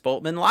have Max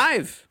Boltman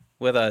live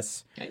with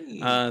us. Hey,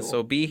 cool.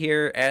 So be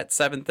here at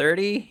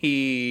 7:30.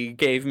 He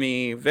gave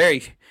me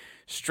very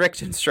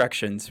strict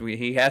instructions.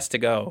 He has to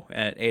go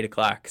at 8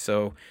 o'clock.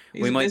 So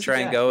we might try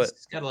and go.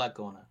 He's got a lot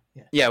going on.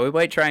 Yeah, we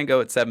might try and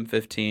go at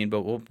 7:15,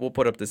 but we'll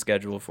put up the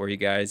schedule for you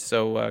guys.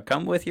 So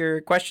come with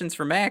your questions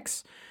for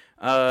Max.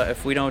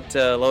 If we don't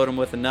load them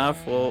with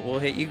enough, we'll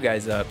hit you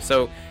guys up.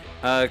 So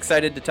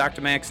excited to talk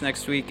to Max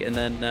next week, and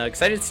then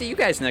excited to see you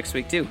guys next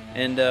week too.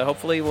 And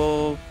hopefully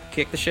we'll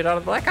kick the shit out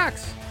of the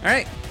Blackhawks. All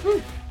right,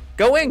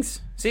 Go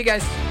Wings! See you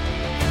guys.